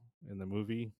Girl in the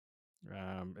movie.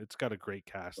 It's got a great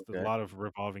cast. A Okay. lot of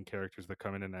revolving characters that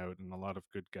come in and out, and a lot of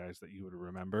good guys that you would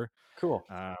remember. Cool.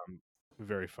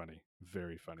 Very funny.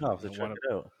 Very funny. I'll have to And it check won a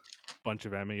it out. bunch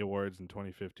of Emmy Awards in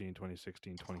 2015,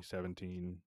 2016,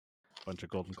 2017. Bunch of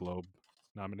Golden Globe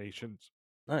nominations.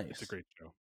 It's a Nice. great show.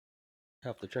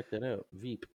 I'll have to check that out.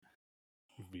 Veep.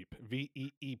 Veep.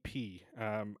 Veep.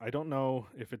 I don't know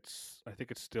if it's. I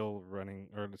think it's still running,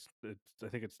 or I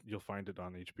think it's. You'll find it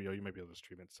on HBO. You might be able to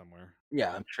stream it somewhere.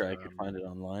 Yeah, I'm sure I could find it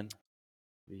online.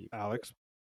 Veep. Alex,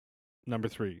 number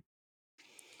 3.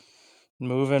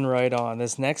 Moving right on.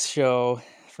 This next show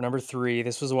for number 3,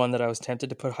 this was one that I was tempted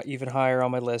to put even higher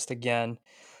on my list again,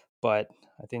 but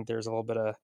I think there's a little bit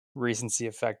of recency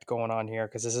effect going on here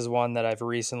because this is one that I've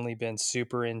recently been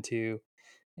super into.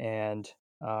 And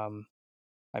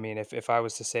I mean, if I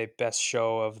was to say best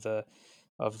show of the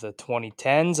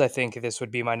 2010s, I think this would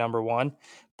be my number 1.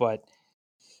 But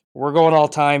we're going all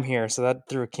time here, so that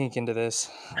threw a kink into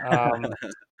this.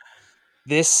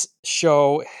 This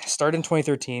show started in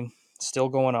 2013, still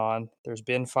going on. There's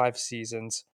been 5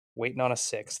 seasons, waiting on a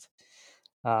 6th.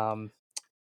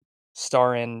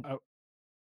 Starring.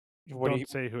 What do you? Don't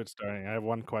say who it's starring. I have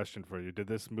one question for you. Did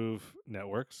this move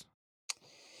networks?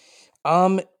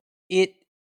 It.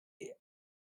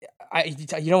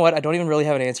 You know what? I don't even really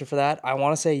have an answer for that. I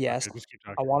want to say yes. Okay, just keep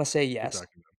I talking. want to say Keep yes.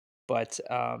 talking. But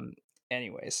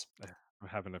anyways, I'm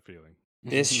having a feeling.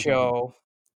 this show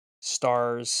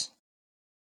stars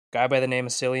a guy by the name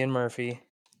of Cillian Murphy.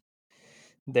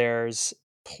 There's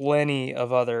plenty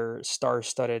of other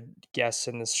star-studded guests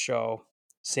in this show.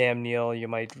 Sam Neill, you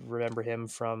might remember him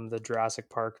from the Jurassic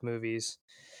Park movies.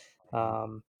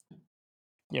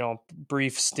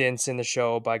 Brief stints in the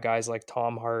show by guys like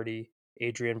Tom Hardy,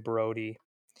 Adrian Brody.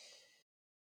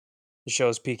 The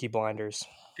show's Peaky Blinders.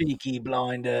 Peaky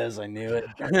Blinders. I knew it.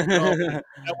 No, that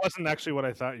wasn't actually what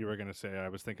I thought you were going to say. I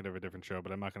was thinking of a different show,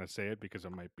 but I'm not going to say it because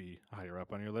it might be higher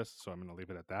up on your list. So I'm going to leave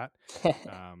it at that.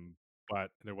 But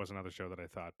there was another show that I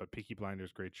thought. But Peaky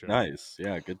Blinders, great show. Nice.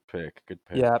 Yeah, good pick. Good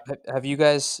pick. Yeah, have you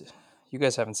guys? You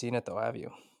guys haven't seen it though, have you?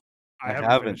 I haven't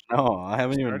haven't. finished. No, I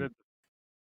haven't even. Started.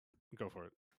 Go for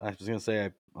it. I was gonna say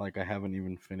I haven't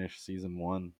even finished season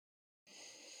 1.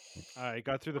 I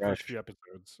got through the Fresh. first few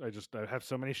episodes. I have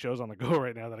so many shows on the go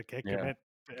right now that I can't Yeah. commit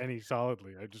to any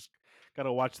solidly. I just got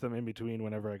to watch them in between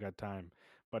whenever I got time.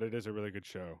 But it is a really good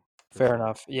show. for Fair sure.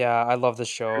 enough. Yeah, I love the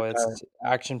show. Heard It's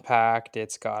action packed.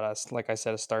 It's got us, like I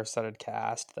said, a star-studded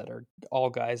cast that are all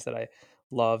guys that I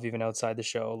love, even outside the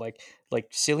show.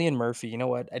 Like Cillian Murphy. You know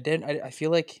what? I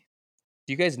feel like.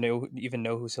 Do you guys even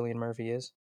know who Cillian Murphy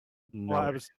is?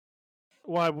 Well,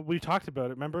 No. we talked about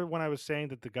it. Remember when I was saying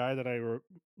that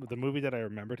the movie that I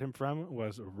remembered him from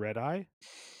was Red Eye?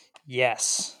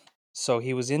 Yes. So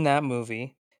he was in that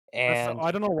movie, and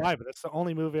I don't know why, but that's the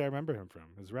only movie I remember him from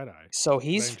is Red Eye so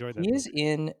because I enjoyed that he is movie.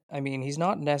 in. I mean, he's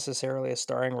not necessarily a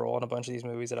starring role in a bunch of these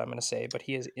movies that I'm going to say, but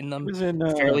he is in He them was in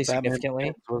fairly Batman significantly.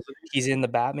 Begins, wasn't He's in the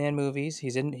Batman movies.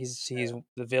 He's the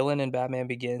villain in Batman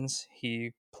Begins.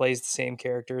 He plays the same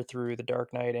character through The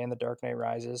Dark Knight and The Dark Knight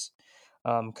Rises,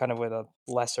 kind of with a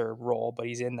lesser role, but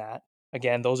he's in that.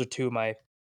 Again, those are two of my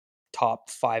top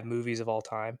 5 movies of all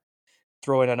time.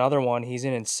 Throw in another one, he's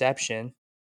in Inception,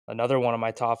 another one of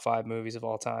my top 5 movies of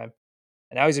all time.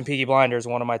 And now he's in Peaky Blinders,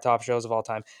 one of my top shows of all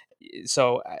time.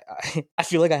 So I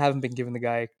feel like I haven't been giving the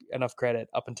guy enough credit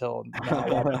up until now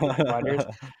watching Peaky Blinders.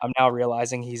 he? I'm now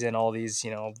realizing he's in all these,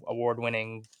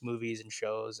 award-winning movies and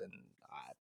shows, and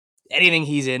anything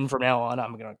he's in from now on,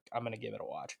 I'm gonna give it a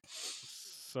watch.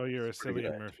 So you're a Pretty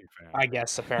good Cillian actor. Murphy I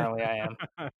guess apparently I am.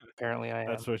 fan. Apparently I am.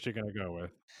 That's what you're gonna go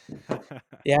with.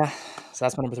 Yeah. So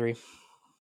that's my number 3.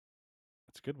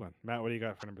 That's a good one. Matt, what do you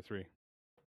got for number 3?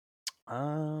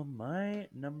 My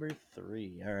number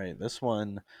 3. All right, this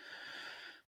one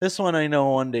I know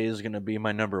one day is gonna be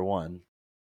my number 1.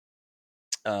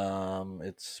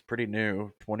 It's pretty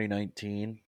new,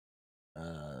 2019.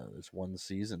 There's one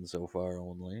season so far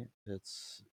only.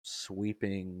 It's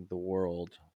sweeping the world.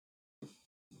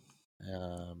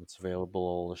 It's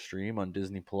available to stream on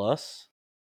Disney Plus.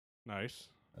 Nice.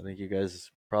 I think you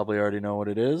guys probably already know what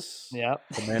it is. Yep.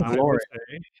 The I would Mandalorian.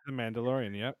 say The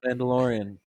Mandalorian. Yep.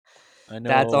 Mandalorian. I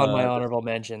That's know on my honorable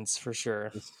mentions for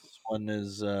sure. this one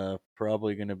is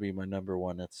probably going to be my number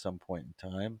 1 at some point in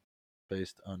time,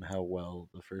 based on how well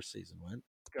the first season went.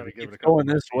 Got If to it give it keeps a couple going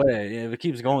more this seasons. way, if it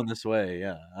keeps Yeah. going this way,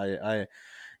 yeah,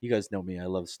 you guys know me. I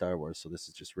love Star Wars, so this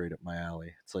is just right up my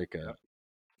alley. Yep.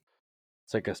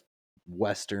 It's like a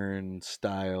Western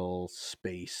style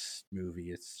space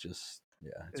movie. It's just,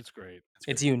 yeah, It's great.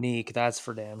 It's great. unique, that's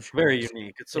for damn sure. Very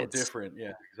unique. It's so It's different.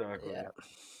 Yeah, exactly. yeah.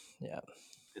 Yeah.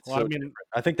 It's Well, I so mean, different.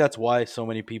 I think that's why so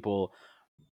many people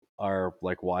are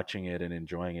like watching it and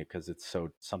enjoying it, because it's so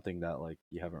something that like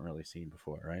you haven't really seen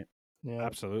before, right? Yeah.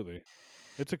 absolutely.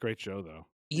 It's a great show, though.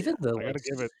 Even Yeah. the I got to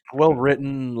give it. Well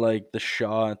written, like the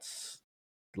shots,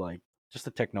 like just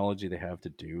the technology they have to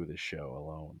do the show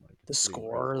alone, like the it's pretty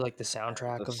incredible. score, like the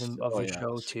soundtrack of Oh the yeah, the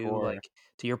show too, score, like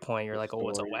to your point, you're the like, "Oh,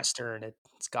 it's a story, western."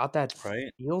 It's got that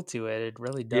right? feel to it. It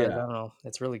really does. I Yeah, don't know.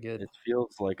 It's really good. it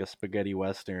feels like a spaghetti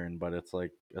western, but it's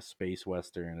like a space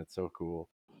western. It's so cool.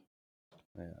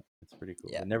 Yeah, it's pretty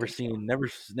cool. Yeah, I've never good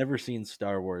show. seen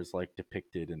Star Wars like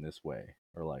depicted in this way,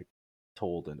 or like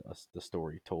told in us the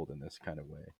story told in this kind of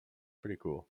way. Pretty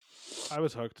cool. I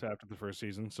was hooked after the first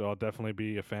season, so I'll definitely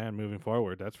be a fan moving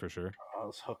forward. That's for sure. I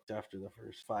was hooked after the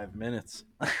first 5 minutes.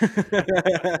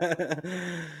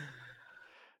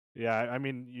 Yeah, I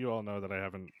mean, you all know that I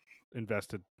haven't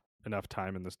invested enough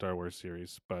time in the Star Wars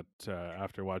series, but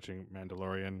after watching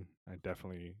Mandalorian, I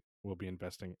definitely will be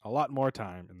investing a lot more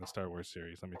time in the Star Wars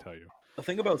series. Let me tell you. The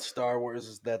thing about Star Wars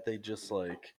is that they just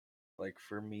like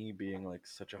for me being like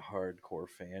such a hardcore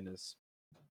fan is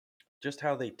just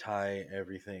how they tie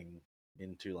everything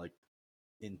into like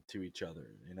into each other,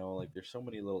 like there's so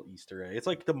many little Easter eggs. It's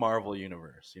like the Marvel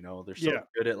universe, they're so Yeah,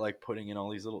 good at like putting in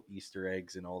all these little Easter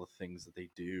eggs and all the things that they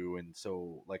do. And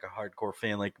so like a hardcore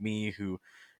fan like me who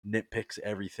nitpicks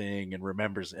everything and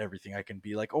remembers everything, I can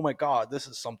be like, oh my god, this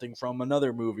is something from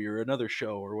another movie or another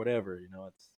show or whatever.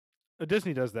 It's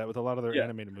Disney does that with a lot of their yeah,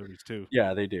 animated movies too.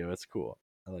 yeah, they do. It's cool.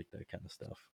 I like that kind of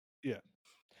stuff. Yeah.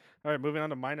 All right, moving on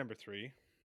to my number 3.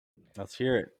 Let's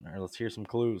hear it. All right, let's hear some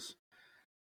clues.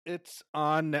 It's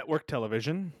on network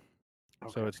television,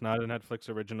 so Okay. it's not a Netflix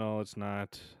original. It's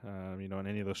not, on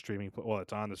any of those streaming. Well,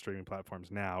 it's on the streaming platforms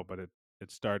now, but it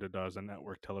started as a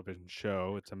network television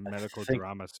show. It's a I medical think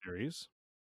drama series.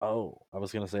 Oh, I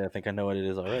was gonna say I think I know what it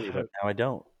is already, but now I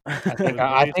don't. It was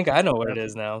I released think in I know what it 2000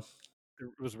 is now. It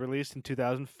was released in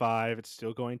 2005. It's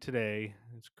still going today.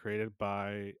 It's created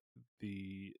by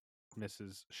the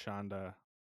Mrs. Shonda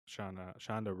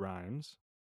Rhimes.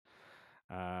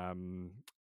 Um,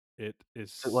 it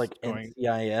Is it is like going.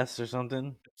 NCIS or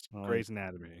something? It's Like Grey's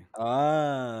Anatomy.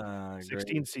 great.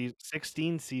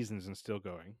 16 seasons and still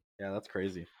going. Yeah, that's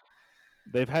crazy.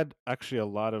 They've had actually a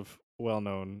lot of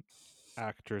well-known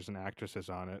actors and actresses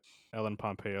on it. Ellen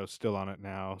Pompeo's still on it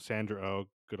now. Sandra Oh,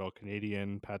 good old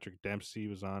Canadian. Patrick Dempsey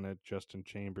was on it. Justin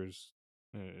Chambers,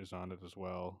 is on it as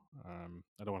well.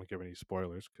 I don't want to give any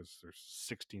spoilers because there's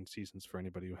 16 seasons for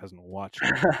anybody who hasn't watched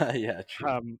it. Yeah,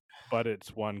 true. But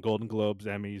it's won Golden Globes,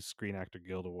 Emmys, Screen Actor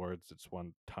Guild Awards. It's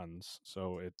won tons,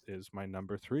 so it is my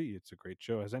number 3. It's a great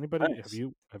show. Has anybody Nice.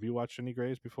 have you watched any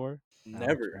Grays before? Alex,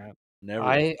 Never, Matt?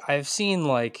 never. I've seen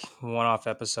like one-off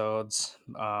episodes,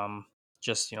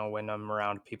 just when I'm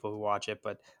around people who watch it,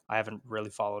 but I haven't really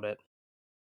followed it.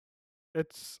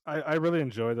 I really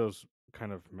enjoy those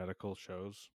kind of medical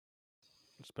shows,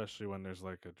 especially when there's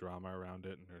like a drama around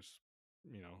it and there's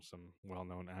some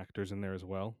well-known actors in there as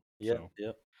well. Yep, So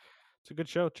yep. it's a good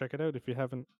show. Check it out if you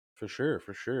haven't. For sure,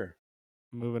 for sure.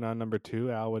 Moving on, number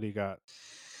 2, Al, what do you got?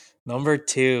 Number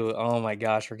 2, oh my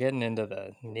gosh, we're getting into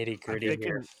the I'm nitty-gritty here.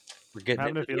 thinking, We're getting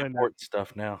having a into the feeling that important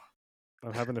stuff now.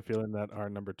 I'm having a feeling that our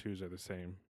number 2s are the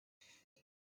same.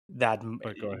 That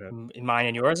But go ahead. mine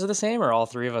and yours are the same, or all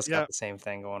three of us Yeah. got the same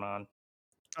thing going on?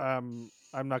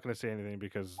 I'm not going to say anything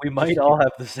because We just might to all keep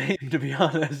have the same, to be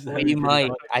honest. That'd We be pretty might.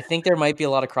 funny. I think there might be a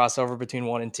lot of crossover between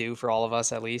 1 and 2 for all of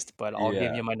us at least, but I'll give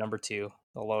Yeah. you my number 2,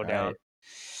 the lowdown. Alright.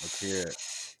 Let's hear it.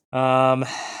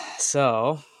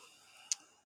 So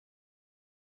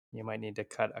you might need to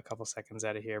cut a couple seconds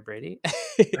out of here, Brady.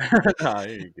 Nah,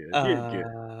 you're good. You're good.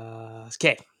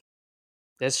 Okay.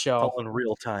 This It's show, all in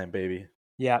real time, baby.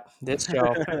 yeah, this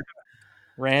show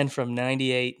ran from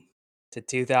 98 to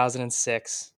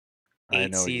 2006, I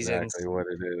 8 know seasons. exactly what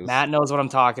it is. Matt knows what I'm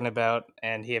talking about,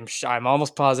 and I'm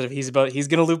almost positive he's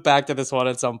gonna loop back to this one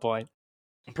at some point.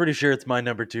 I'm pretty sure it's my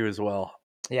number 2 as well.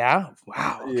 Yeah?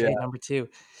 Wow. Yeah. Okay, number 2.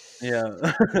 Yeah.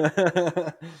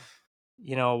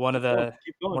 One of the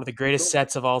Keep going. one of the greatest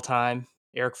sets of all time,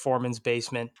 Eric Foreman's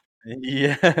basement.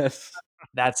 Yes.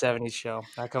 That 70s show.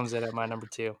 That comes in at my number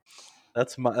 2.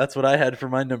 That's what I had for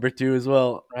my number 2 as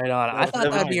well. Right on. I That's thought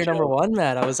that'd be fine. your number 1,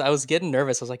 Matt. I was getting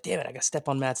nervous. I was like, damn it, I gotta step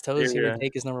on Matt's toes here Yeah. and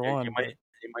take his number 1. But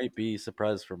You might be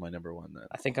surprised for my number 1 then.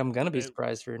 I think I'm gonna be It,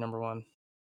 surprised for your number 1.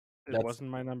 it That's wasn't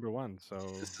my number 1, so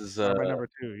this is not my number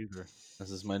 2 either.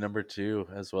 This is my number 2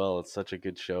 as well. It's such a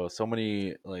good show. So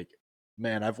many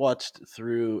man, I've watched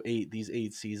through these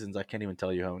 8 seasons. I can't even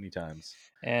tell you how many times.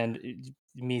 And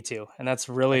me too. And that's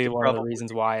really one of the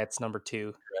reasons why it's number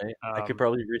 2. Right? I could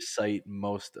probably recite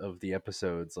most of the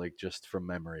episodes just from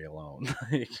memory alone.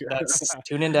 That's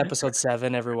tune into episode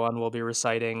 7. Everyone will be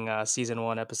reciting season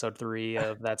 1, episode 3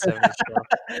 of that 70s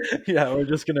show. Yeah,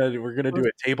 we're gonna do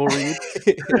a table read.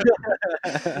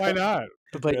 Why not?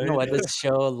 But you know Right? what? This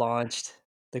show launched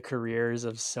the careers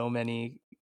of so many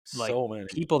So many,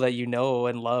 people that you know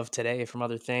and love today from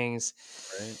other things.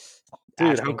 right? Dude,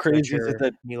 how Ashton crazy is it Kutcher,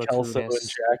 that Mila Kelso and Kunis,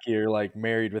 Jackie are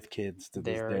married with kids to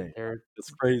this they're day? they're It's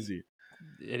crazy,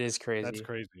 it is crazy. That's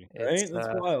crazy. right? It's That's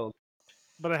wild.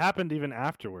 But it happened even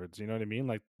afterwards, you know what I mean?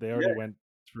 Like they already Yeah. went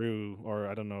through, or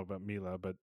I don't know about Mila,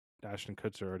 but Ashton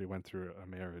Kutcher already went through a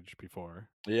marriage before,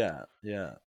 Yeah,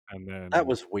 yeah. and then That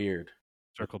was weird.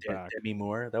 With circled back. Demi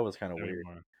Moore, that was kind of weird.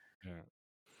 Anymore. Yeah.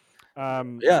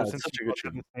 Yeah, So it's since such you a good both show.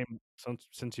 had the same,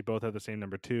 since you both had the same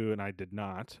number 2 and I did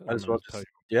not, Might I'm as going well to tell just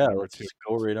you what my number let's 2. just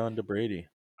go right on to Brady.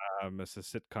 It's a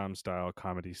sitcom style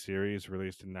comedy series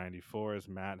released in '94, as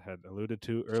Matt had alluded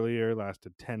to earlier.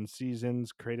 Lasted 10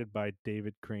 seasons, created by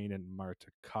David Crane and Marta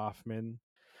Kaufman,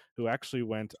 who actually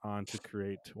went on to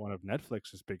create one of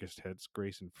Netflix's biggest hits,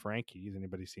 Grace and Frankie. Has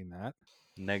anybody seen that?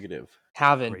 Negative.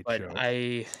 haven't, Great but show.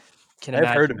 I can I've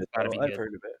imagine heard of it's it gotta though. be I've good.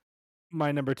 heard of it.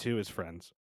 My number 2 is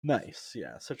Friends. Nice.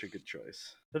 Yeah, such a good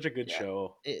choice. Such a good Yeah.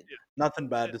 show. It, Nothing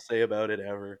bad to say about it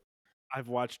ever. I've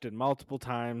watched it multiple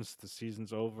times, the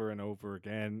seasons over and over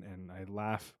again, and I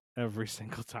laugh every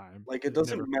single time. It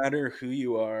doesn't matter who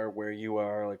you are, where you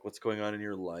are, what's going on in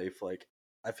your life.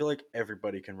 I feel like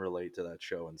everybody can relate to that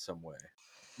show in some way.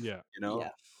 Yeah, You know?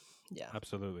 yeah,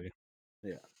 absolutely.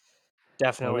 Yeah. Well,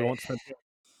 definitely.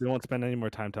 we won't spend any more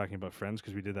time talking about Friends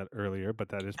because we did that earlier, but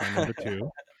that is my number 2.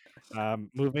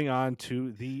 Moving on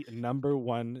to the number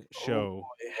 1 show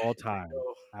of all time.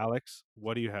 Alex,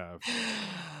 what do you have?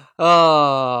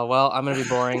 Oh, well, I'm gonna be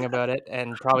boring about it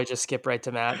and probably just skip right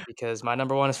to Matt because my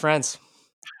number 1 is Friends.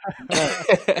 Okay,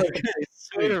 I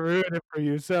sweet. ruined it for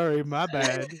you. Sorry, my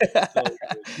bad.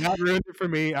 Not ruined it for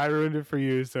me. I ruined it for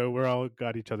you. So we're all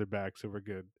got each other back. So we're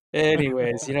good.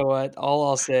 Anyways, you know what? All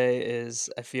I'll say is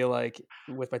I feel like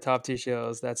with my top 2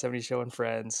 shows, That 70s Show and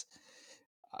Friends,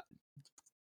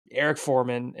 Eric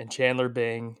Foreman and Chandler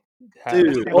Bing have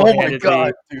Dude, oh my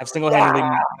god, dude. have single-handedly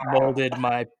molded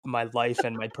my life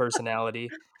and my personality.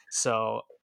 So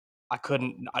I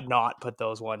couldn't not put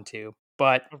those 1, 2.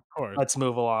 But Of course. let's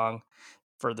move along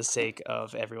for the sake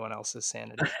of everyone else's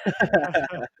sanity.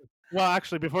 Well,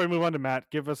 actually, before we move on to Matt,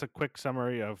 give us a quick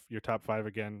summary of your top 5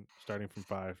 again, starting from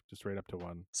 5, just right up to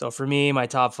 1. So for me, my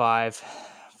top 5,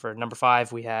 for number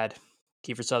 5, we had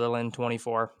Kiefer Sutherland,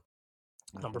 24.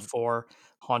 Number Mhm. 4,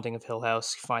 Haunting of Hill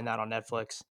House. You find that on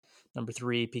Netflix. Number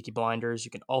 3, Peaky Blinders.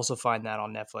 You can also find that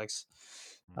on Netflix.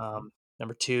 Mhm.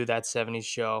 Number 2, That 70s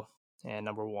Show. And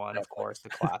number 1, of course, Netflix. the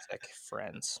classic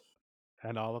Friends.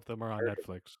 And all of them are on Perfect.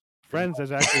 Netflix. Good Friends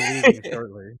is actually leaving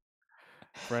shortly.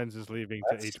 Friends is leaving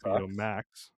to That HBO sucks.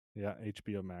 Max. Yeah,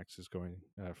 HBO Max is going.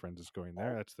 Friends is going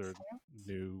there. That's their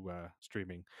new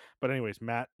streaming. But anyways,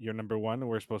 Matt, you're number 1.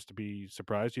 We're supposed to be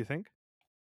surprised. You think?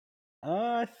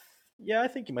 Yeah, I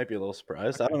think you might be a little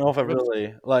surprised. I Okay, don't know if I give us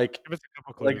really like give us a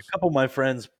couple a clues. couple of my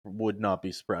friends would not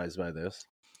be surprised by this.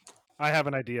 I have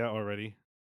an idea already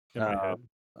in my Uh, head,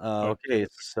 but okay,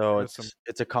 so give us some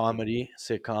it's a clues. comedy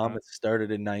sitcom. Uh It started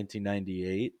in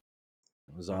 1998.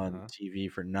 It was on huh. TV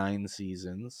for 9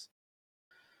 seasons.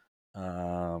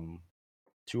 Um,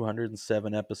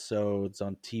 207 episodes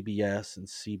on TBS and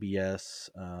CBS.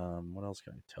 What else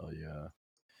can I tell you?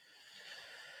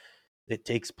 It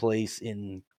takes place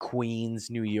in Queens,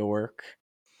 New York.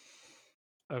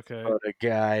 Okay. About a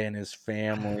guy and his I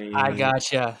family.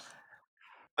 gotcha.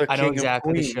 The I know King of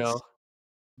exactly the Queens. show.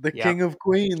 The Yep. King of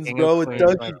Queens, King of bro, with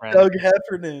Queens, my friend. Doug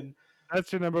Heffernan.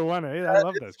 That's your number 1, eh? I That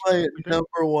love is that show. my It's a great.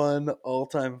 number one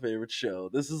all-time favorite show.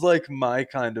 This is like my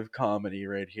kind of comedy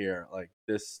right here. Like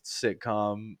this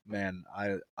sitcom, man,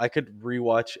 I could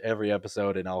rewatch every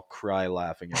episode and I'll cry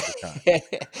laughing every time.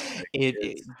 Like it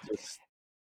it's just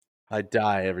I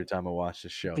die every time I watch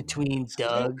this show, man. between It's so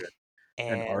Doug good.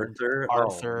 And and Arthur, oh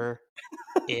Arthur,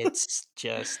 it's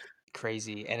just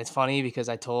crazy. And it's funny because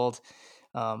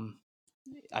um,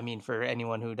 I mean, for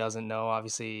anyone who doesn't know,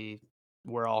 obviously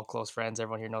we're all close friends.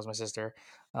 Everyone here knows my sister.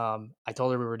 I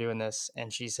told her we were doing this,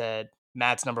 and she said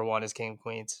Matt's number 1 is King of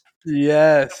Queens,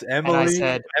 yes, and I Emily.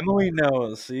 said, Emily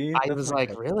knows. See, I that's was my like,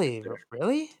 cousin really,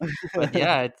 really? right But there.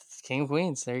 yeah, it's King of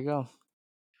Queens. There you go.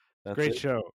 That's Great it.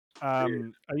 show.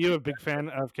 Weird. Are you a big fan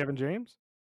of Kevin James?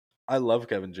 I love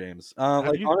Kevin James. Have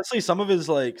Like you honestly, some of his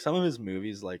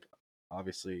movies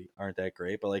obviously aren't that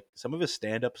great, but like some of his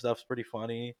stand up stuff's pretty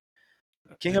funny.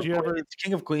 did you ever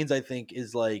King of Queens, I think,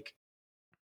 is like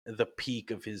the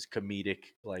peak of his comedic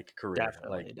like career. Like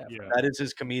Definitely, Yeah, that definitely. is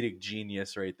his comedic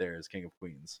genius right there. Is King of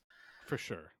Queens. for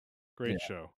sure. Yeah. Great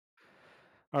show.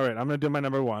 All right, I'm gonna do my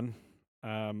number 1.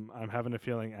 I'm having a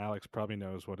feeling Alex probably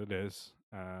knows what it is.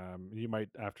 You might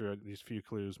after these few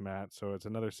clues, Matt. So it's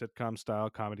another sitcom style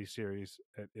comedy series.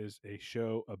 It is a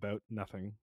show about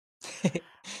nothing.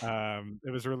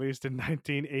 It was released in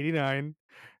 1989.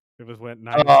 Went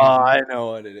 9 Oh, seasons. I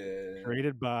know what it is.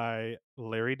 Created by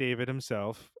Larry David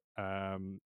himself,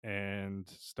 and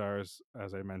stars,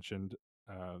 as I mentioned,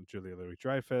 Julia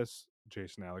Louis-Dreyfus,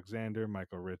 Jason Alexander,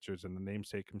 Michael Richards, and the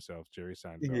namesake himself, Jerry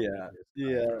Seinfeld, Yeah, aka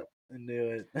yeah, Seinfeld. I knew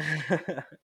it.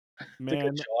 It's a good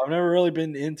Man, show. I've never really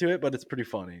been into it, but it's pretty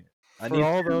funny. I for need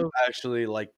all to those, actually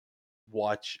like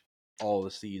watch all the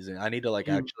season. I need to like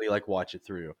you actually like watch it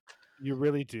through. you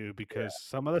really do, Yeah. because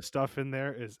some of the stuff in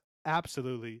there is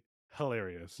absolutely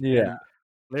hilarious. Yeah. And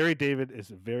Larry David is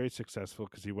very successful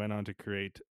because he went on to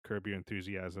create Curb Your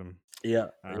Enthusiasm, Yeah.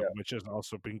 Yeah. which has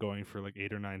also been going for like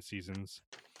 8 or 9 seasons.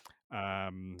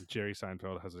 Jerry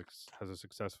Seinfeld has a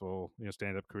successful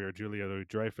stand up career. Julia Louis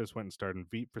Dreyfus went and starred in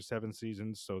Veep for 7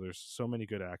 seasons. So there's so many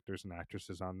good actors and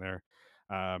actresses on there.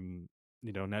 Um,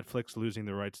 Netflix losing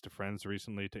the rights to Friends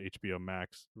recently to HBO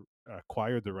Max,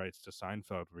 acquired the rights to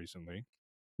Seinfeld recently.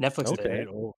 Netflix They did. Okay.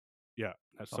 paid Yeah.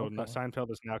 So Okay. Seinfeld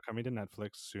is now coming to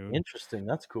Netflix soon. Interesting.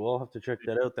 That's cool. I'll have to check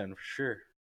They, that out then for sure.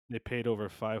 they paid over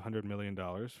 $500 million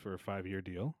for a 5-year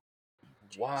deal.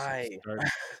 Why? It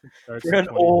starts For in an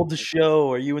 20. old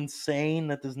show, are you insane?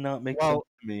 That does not make sense Well,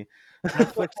 to me.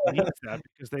 Netflix needs that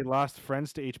because they lost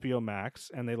Friends to HBO Max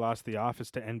and they lost The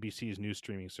Office to NBC's new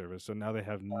streaming service. So now they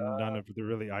have none of the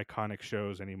really iconic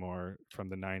shows anymore from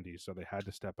the 90s. So they had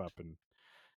to step up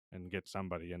and get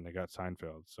somebody, and they got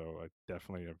Seinfeld. So I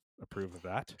definitely approve of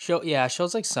that. Shows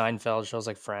like Seinfeld, shows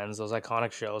like Friends, those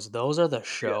iconic shows. Those are the Yeah.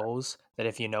 shows that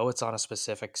if you know it's on a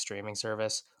specific streaming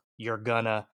service, you're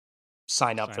gonna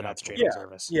sign up for Sign that up for. streaming Yeah.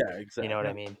 service. Yeah. You know what Exactly.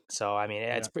 I mean? So I mean,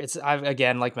 Yeah. I've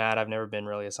again like Matt, I've never been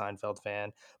really a Seinfeld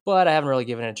fan, but I haven't really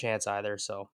given it a chance either.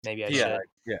 So maybe I Yeah. should.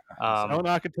 Yeah. Um, Don't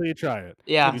knock it till you try it.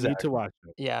 yeah, You need to Exactly. watch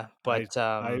it. yeah, I, but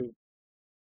I,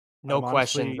 no I'm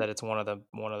questions honestly that it's one of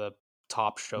the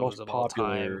top shows Most of all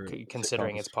time, popular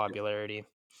considering its sitcoms. Yeah. popularity.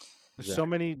 There's so Exactly.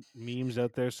 many memes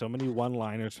out there, so many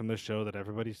one-liners from the show that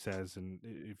everybody says, and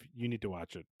if you need to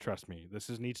watch it, trust me,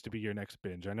 needs to be your next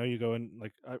binge. I know you go and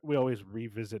we always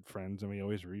revisit Friends, and we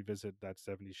always revisit that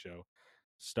 '70s show.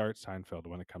 start Seinfeld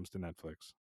when it comes to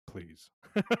Netflix, please.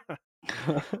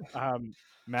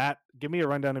 Matt, give me a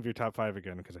rundown of your top 5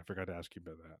 again because I forgot to ask you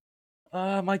about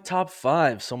that. My top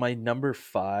 5. So my number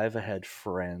 5, I had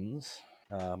Friends.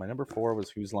 My number 4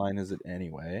 was Whose Line Is It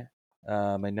Anyway?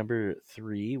 My number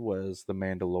 3 was The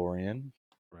Mandalorian.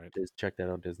 Right. Just check that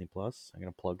out on Disney Plus. I'm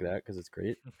gonna plug that because it's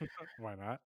great. Why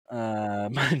not?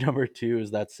 My number 2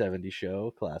 is That 70s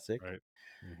Show, classic. Right.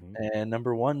 Mm-hmm. And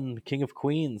number 1, King of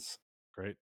Queens.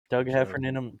 Great. Doug Shout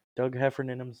out.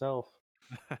 Heffernan himself.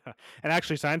 And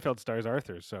actually, Seinfeld stars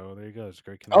Arthur, so there you go. It's a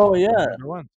great connection. Oh yeah, Number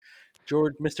 1.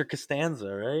 George, Mr.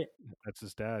 Costanza, right? That's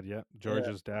his dad. Yeah,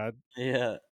 George's dad,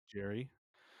 Yeah, Jerry.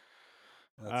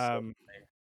 that's so funny.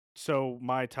 So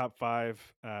my top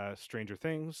 5, Stranger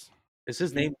Things. Is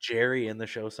his name Jerry in the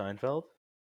show Seinfeld?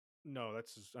 No,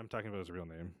 I'm talking about his real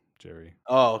name, Jerry.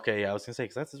 Oh, okay. Yeah, I was gonna say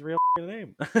because that's his real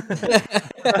name.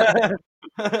 Yeah,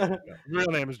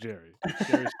 real name is Jerry.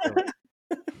 Jerry Stiller.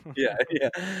 yeah.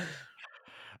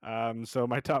 So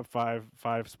my top five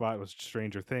spot was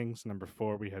Stranger Things. Number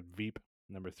 4, we had Veep.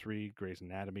 Number 3, Grey's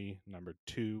Anatomy. Number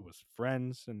 2 was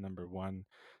Friends, and number 1,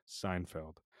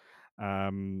 Seinfeld.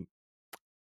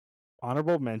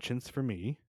 Honorable mentions for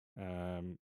me.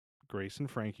 Grace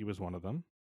and Frankie was one of them.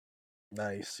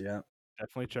 Nice. Yeah.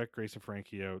 Definitely check Grace and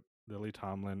Frankie out. Lily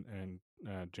Tomlin and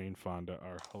Jane Fonda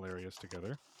are hilarious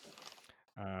together.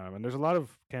 And there's a lot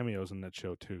of cameos in that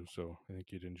show too, so I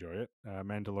think you'd enjoy it.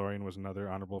 Mandalorian was another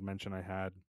honorable mention I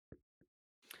had.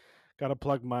 Got to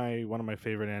plug one of my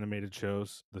favorite animated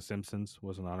shows, The Simpsons,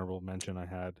 was an honorable mention I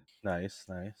had. Nice.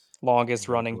 Longest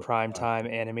running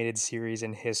primetime animated series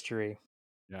in history.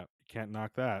 Yeah, you can't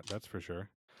knock that. That's for sure.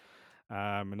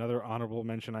 Another honorable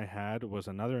mention I had was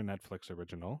another Netflix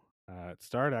original. It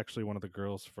starred actually one of the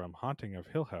girls from Haunting of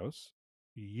Hill House.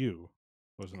 You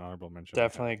was an honorable mention.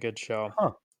 Definitely a good show.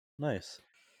 Huh. Nice.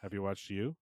 Have you watched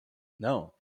You?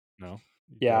 No. No.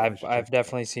 Yeah, I've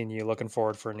definitely seen You. Looking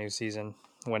forward for a new season,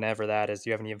 whenever that is. Do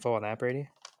you have any info on that, Brady?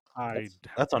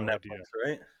 That's on no Netflix, idea.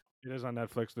 right? It is on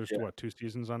Netflix. There's 2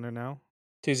 seasons on there now?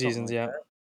 2 seasons, like yeah. that.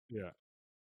 Yeah.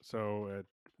 So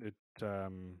it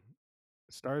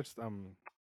stars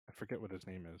I forget what his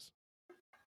name is.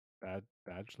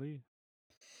 Badgley?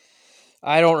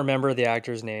 I don't remember the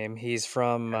actor's name. He's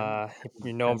from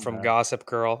you know him Penn from Badgley. Gossip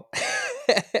Girl.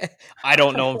 I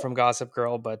don't know him from Gossip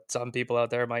Girl, but some people out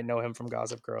there might know him from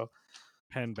Gossip Girl.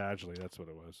 Penn Badgley, that's what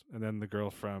it was. And then the girl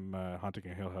from Haunting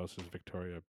a Hill House is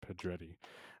Victoria Pedretti.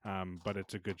 But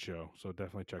it's a good show, so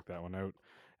definitely check that one out.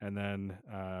 And then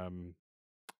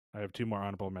I have 2 more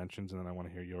honorable mentions, and then I want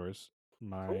to hear yours.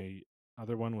 My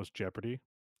other one was Jeopardy.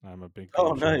 I'm a big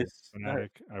game show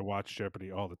fanatic. I watch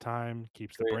Jeopardy all the time.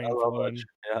 Keeps the brain flowing.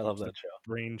 I love that show.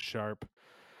 Brain sharp.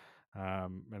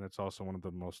 And it's also one of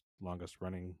the most longest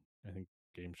running, I think,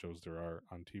 game shows there are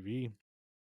on TV.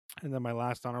 And then my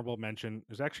last honorable mention,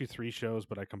 there's actually 3 shows,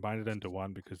 but I combined it into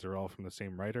one because they're all from the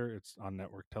same writer. It's on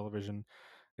network television.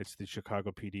 It's the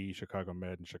Chicago PD, Chicago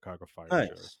Med, and Chicago Fire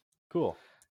shows. Cool.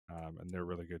 And they're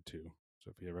really good too.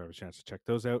 So if you ever have a chance to check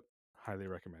those out, highly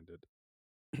recommended.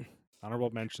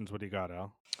 Honorable mentions, what do you got,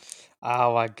 Al?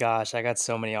 Oh my gosh, I got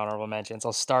so many honorable mentions.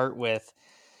 I'll start with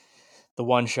the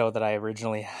one show that I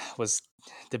originally was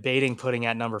debating putting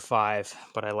at number 5,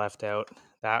 but I left out.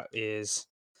 That is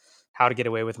How to Get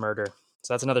Away with Murder.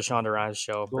 So that's another Shonda Rhimes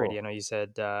show. Cool. Brady, I know you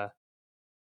said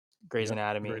Grey's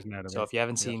Anatomy. Grey's Anatomy. So if you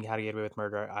haven't seen How to Get Away with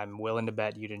Murder, I'm willing to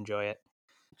bet you'd enjoy it.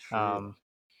 True.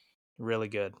 Really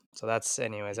good. So that's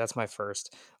my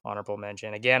first honorable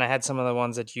mention. Again, I had some of the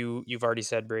ones that you've already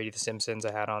said, Brady. The Simpsons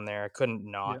I had on there. I couldn't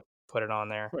not put it on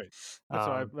there. Right.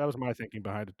 That was my thinking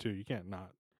behind it too. You can't not.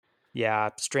 Yeah,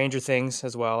 Stranger Things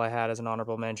as well I had as an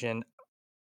honorable mention.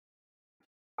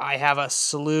 I have a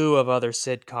slew of other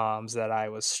sitcoms that I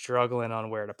was struggling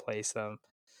on where to place them.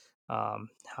 How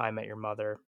I Met Your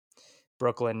Mother,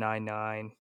 Brooklyn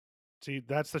Nine-Nine. See,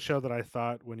 that's the show that I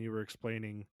thought when you were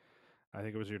explaining. I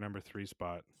think it was your number 3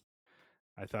 spot.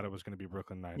 I thought it was going to be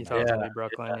Brooklyn Nine-Nine. You thought it was going to be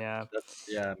Brooklyn, yeah.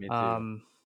 Me too.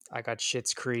 I got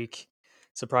Schitt's Creek.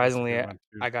 Surprisingly,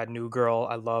 I got New Girl.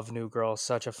 I love New Girl.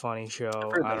 Such a funny show.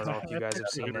 I don't know if you guys have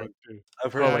seen it.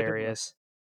 I've heard Hilarious.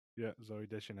 Yeah, Zooey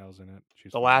Deschanel's in it.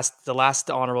 She's the last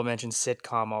honorable mention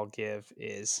sitcom I'll give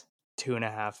is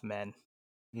 2.5 Men.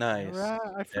 Nice.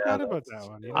 I forgot about that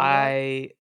one. You know I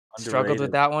struggled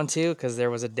with that one too because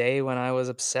there was a day when I was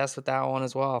obsessed with that one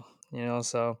as well.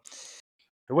 So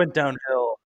it went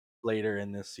downhill later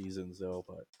in this season, though.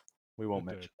 But we won't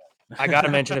mention that. I got to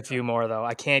mention a few more though.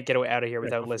 I can't get out of here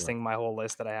without listing my whole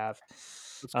list that I have.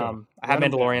 I have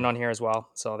Mandalorian on here as well.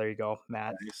 So there you go,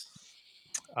 Matt. Nice.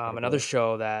 Another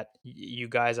show that you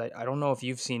guys, I don't know if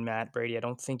you've seen, Matt, Brady. I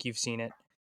don't think you've seen it.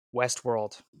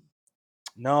 Westworld.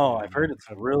 No, Yeah, I've no, heard it's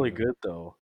I haven't really seen it. good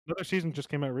though. Another season just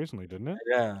came out recently, didn't it?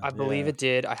 Yeah, I believe yeah. it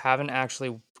did. I haven't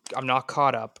actually. I'm not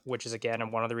caught up, which is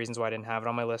again one of the reasons why I didn't have it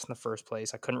on my list in the first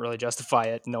place. I couldn't really justify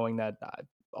it, knowing that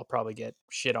I'll probably get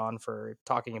shit on for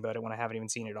talking about it when I haven't even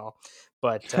seen it all.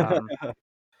 But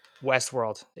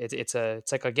Westworld, it's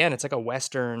like a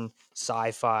Western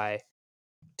sci-fi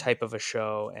type of a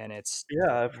show, and it's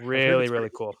Yeah, I've heard really it's pretty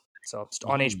really cool. So it's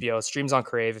on Mhm. HBO, streams on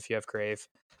Crave if you have Crave.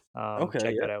 Okay,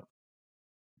 Check yeah. that out.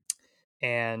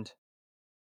 And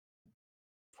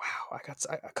wow, I got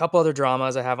a couple other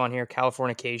dramas I have on here: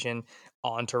 Californication,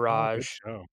 Oh, good Entourage,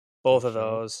 show. both Good of show.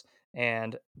 those.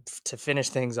 And to finish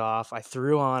things off, I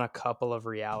threw on a couple of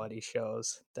reality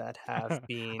shows that have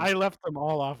been I left them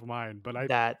all off mine, but I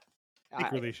that I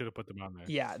secretly should have put them on there.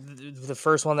 yeah, the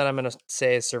first one that I'm gonna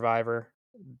say is Survivor.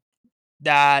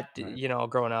 That, Right.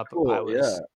 growing up, I Cool, yeah.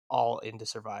 was all into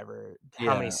Survivor.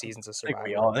 How many Yeah. seasons of I think we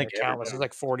Survivor all were I there? think Countless. everybody There's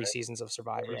like was, 40 right? seasons of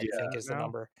Survivor, I think Seasons is the now?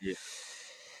 number. Yeah.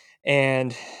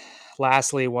 And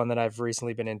lastly, one that I've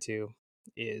recently been into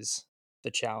is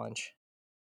The Challenge.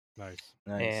 Nice.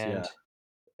 Nice, yeah.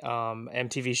 And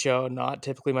MTV show, not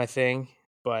typically my thing,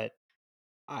 but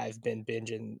I've been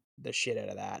binging the shit out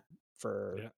of that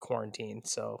for Yeah. quarantine.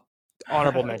 So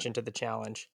honorable mention to The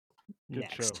Challenge. Good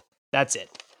show. Next. That's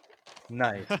it.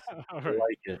 Nice. All I right.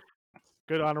 like it.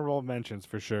 Good honorable mentions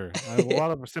for sure. A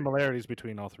lot of similarities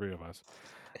between all three of us.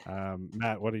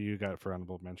 Matt, what do you got for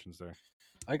honorable mentions there?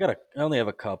 I only have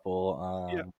a couple.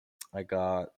 Yeah. I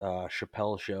got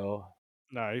Chappelle Show.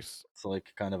 Nice. It's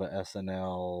like kind of a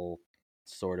SNL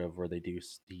sort of where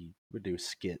he would do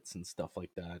skits and stuff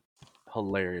like that.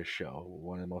 Hilarious show.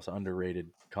 One of the most underrated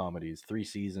comedies. 3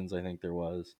 seasons, I think there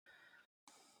was.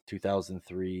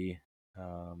 2003.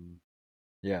 Um,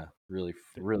 yeah, really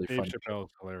Dave funny show. Chappelle's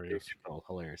Dave hilarious. Chappelle,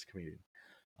 hilarious comedian.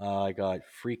 I got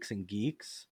Freaks and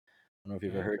Geeks. I don't know if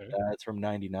you've ever heard of Okay. that. It's from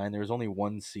 '99. There was only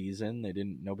one season.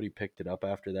 Nobody picked it up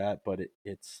after that. But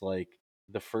it's like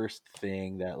the first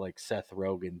thing that like Seth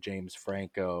Rogen, James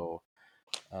Franco,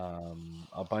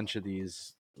 a bunch of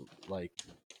these like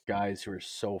guys who are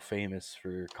so famous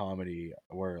for comedy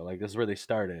were like this is where they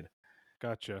started.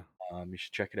 Gotcha. You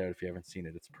should check it out if you haven't seen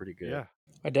it. It's pretty good. Yeah.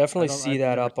 I definitely see I've that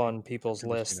never up seen on I've people's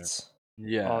never seen it. lists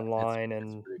Yeah, online, it's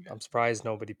and pretty I'm good. surprised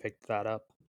nobody picked that up.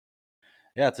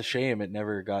 Yeah, it's a shame it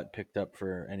never got picked up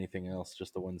for anything else,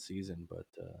 just the one season, but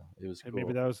it was And cool.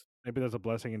 maybe that's a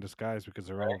blessing in disguise because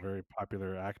they're all Right? very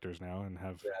popular actors now and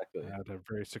Exactly. have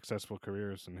very successful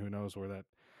careers. And who knows where that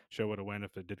show would have went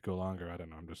if it did go longer. I don't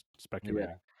know. I'm just Yeah.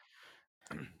 speculating.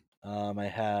 I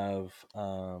have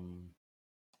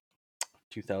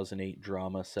 2008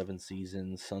 drama, 7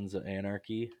 seasons, Sons of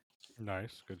Anarchy.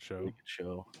 Nice, good Really show. good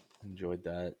show. Enjoyed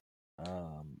that.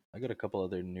 I got a couple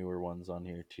other newer ones on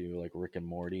here too, like Rick and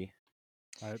Morty.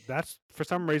 That's for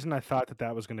some reason I thought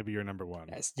that was going to be your number one.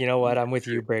 Yes, you know Yeah, what? I'm with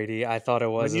you, true. Brady. I thought it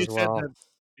When was you as said that, well.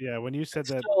 yeah, when you said It's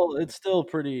that, still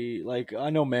pretty like I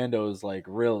know Mando's like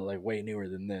real like way newer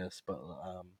than this, but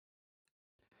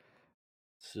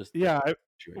it's just yeah, when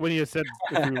situation. you said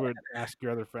if we would ask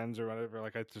your other friends or whatever,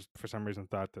 like I just for some reason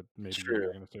thought that It's maybe you true.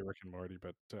 were going to say Rick and Morty,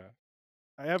 but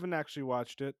I haven't actually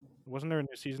watched it. Wasn't there a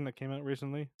new season that came out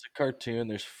recently? It's a cartoon.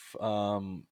 There's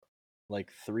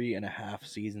like 3.5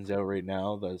 seasons out right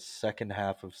now. The second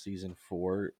half of season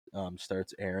 4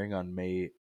 starts airing on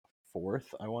May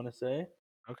 4th, I want to say.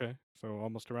 Okay, so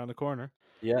almost around the corner.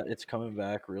 Yeah, it's coming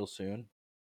back real soon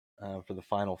for the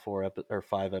final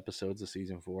 5 episodes of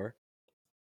season 4.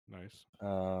 Nice.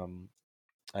 Um,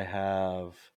 I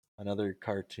have another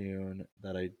cartoon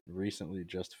that I recently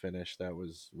just finished that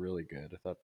was really good. I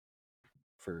thought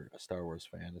for a Star Wars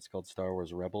fan, it's called Star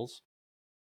Wars Rebels.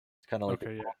 It's kind of like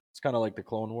Okay, yeah. it's kind of like the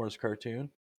Clone Wars cartoon.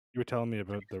 You were telling me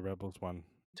about the Rebels one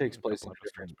Takes a place couple in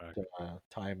a episodes different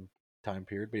back. time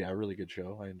period, but yeah, really good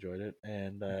show. I enjoyed it,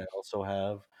 and I also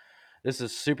have this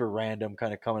is super random,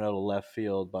 kind of coming out of left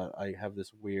field, but I have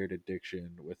this weird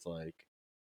addiction with like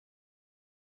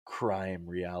crime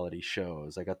reality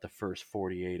shows. I got the first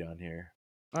 48 on here.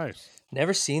 Nice.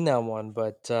 Never seen that one,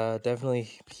 but definitely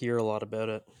hear a lot about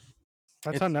it.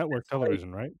 That's on network It's like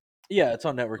television, right? yeah, it's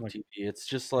on network Like TV. It's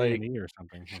just like A&E or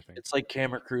something, I think. it's like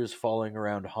camera crews following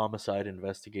around homicide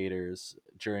investigators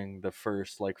during the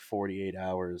first like 48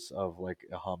 hours of like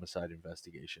a homicide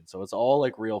investigation. So it's all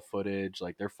like real footage.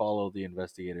 Like they're follow the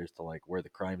investigators to like where the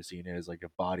crime scene is, like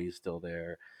if body's still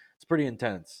there. It's pretty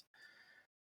intense.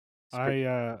 It's pretty.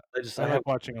 I uh I I have like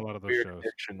watching a lot of those weird shows.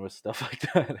 addiction with stuff like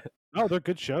that. No, they're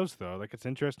good shows though. Like it's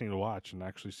interesting to watch and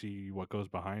actually see what goes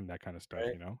behind that kind of stuff,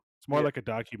 Right? you know? It's more Yeah, like a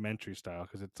documentary style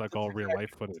because it's like that's all real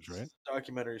life exactly footage, right? it's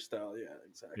documentary style. Yeah,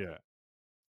 exactly. Yeah.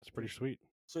 It's pretty sweet.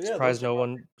 So yeah, those Surprised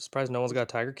are no one's got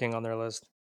Tiger King on their list.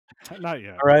 Not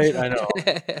yet. all right. I know. But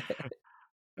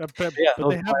Yeah, but those they are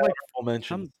my have like honorable mentions.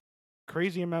 some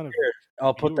crazy amount of Here,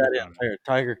 I'll put viewers that in on there.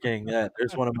 Tiger King. Yeah,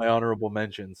 there's one of my honorable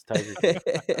mentions. Tiger King.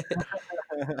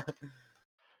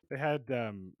 They had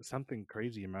something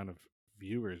crazy amount of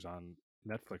viewers on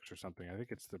Netflix or something. I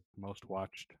think it's the most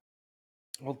watched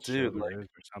Well, show dude, there like, is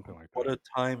or something like what that.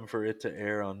 a time for it to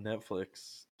air on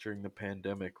Netflix during the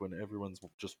pandemic when everyone's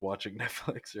just watching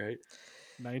Netflix, right?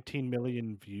 19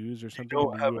 million views or You something in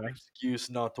don't the have an US. excuse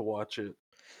not to watch it.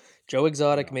 Joe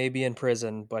Exotic No. may be in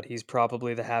prison, but he's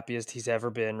probably the happiest he's ever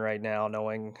been right now,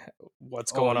 knowing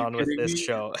what's Oh, going you on with kidding this me?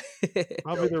 show.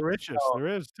 Probably the richest No, there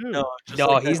is no, too. just No,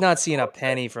 like he's that not Jeff seeing a Lowe said.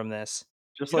 penny from this.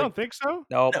 Just You like don't think so?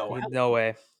 Nope, no, hell no no.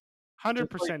 way. 100%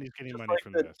 he's getting Just money like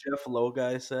from the this. Jeff Lowe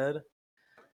guy said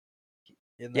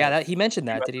in Yeah, that that he mentioned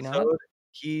new that, did he not? episode,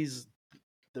 he's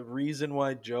the reason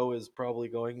why Joe is probably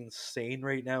going insane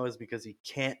right now is because he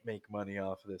can't make money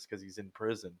off of this because he's in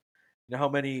prison. You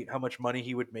know how much money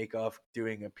he would make off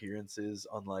doing appearances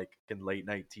on like in late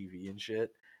night TV and shit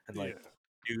and Yeah. like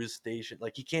news station.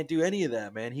 Like he can't do any of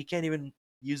that, man. He can't even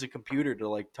use a computer to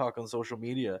like talk on social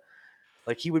media.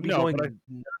 Like he would be No, going but nuts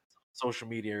on social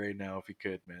media right now if he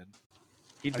could, man.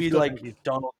 He'd I be still like think he's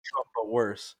Donald Trump but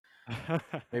worse.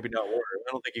 Maybe not worse.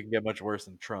 I don't think you can get much worse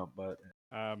than Trump, but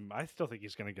I still think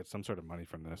he's going to get some sort of money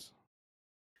from this.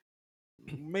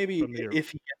 maybe From the if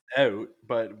he gets out,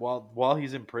 but while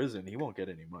he's in prison, he won't get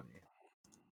any money.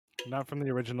 not from the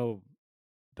original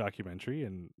documentary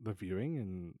and the viewing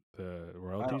and the I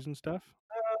royalties and stuff.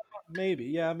 Maybe,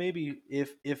 yeah, maybe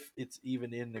if it's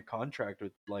even in the contract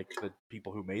with like the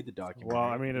people who made the Well,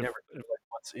 I documentary. mean, You never know like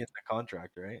what's in the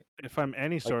contract, right? if I'm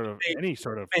any Like sort of may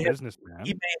have he businessman,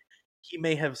 may he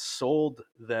may have sold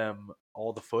them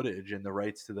all the footage and the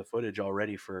rights to the footage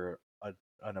already for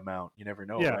an amount. You never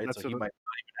know, yeah, right? So he might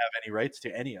not even have any rights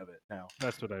to any of it now,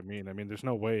 that's what I mean. I mean, there's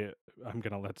no way I'm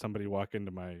going to let somebody walk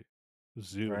into my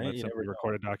zoo and right? let You never somebody know.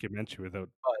 record a documentary without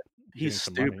But getting he's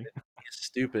some stupid. money. He's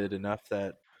stupid enough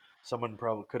that someone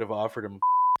probably could have offered him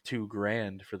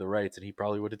 $2,000 for the rights, and he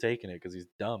probably would have taken it because he's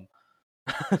dumb.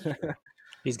 That's true.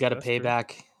 He's got to That's pay true.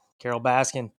 back Carol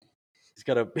Baskin. He's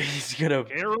got to. He's gonna.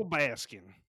 Carol Baskin,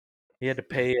 He had to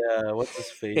pay. What's his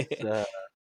face?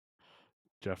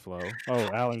 Jeff Lowe. Oh,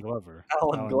 Alan Glover.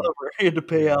 Alan Alan, Glover. He had to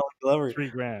pay yeah, Alan Glover.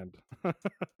 $3,000.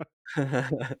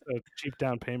 A cheap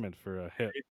down payment for a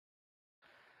hit.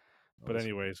 But Awesome.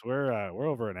 anyways, we're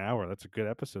over an hour. That's a good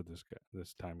episode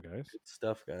this time, guys. Good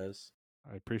stuff, guys.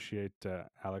 I appreciate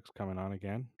Alex coming on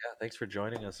again. Yeah, thanks for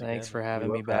joining us Thanks again. for We having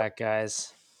love me back,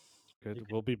 guys. Good.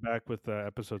 We'll be back with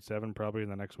episode 7 probably in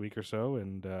the next week or so,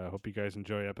 and hope you guys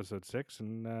enjoy episode 6.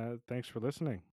 And thanks for listening.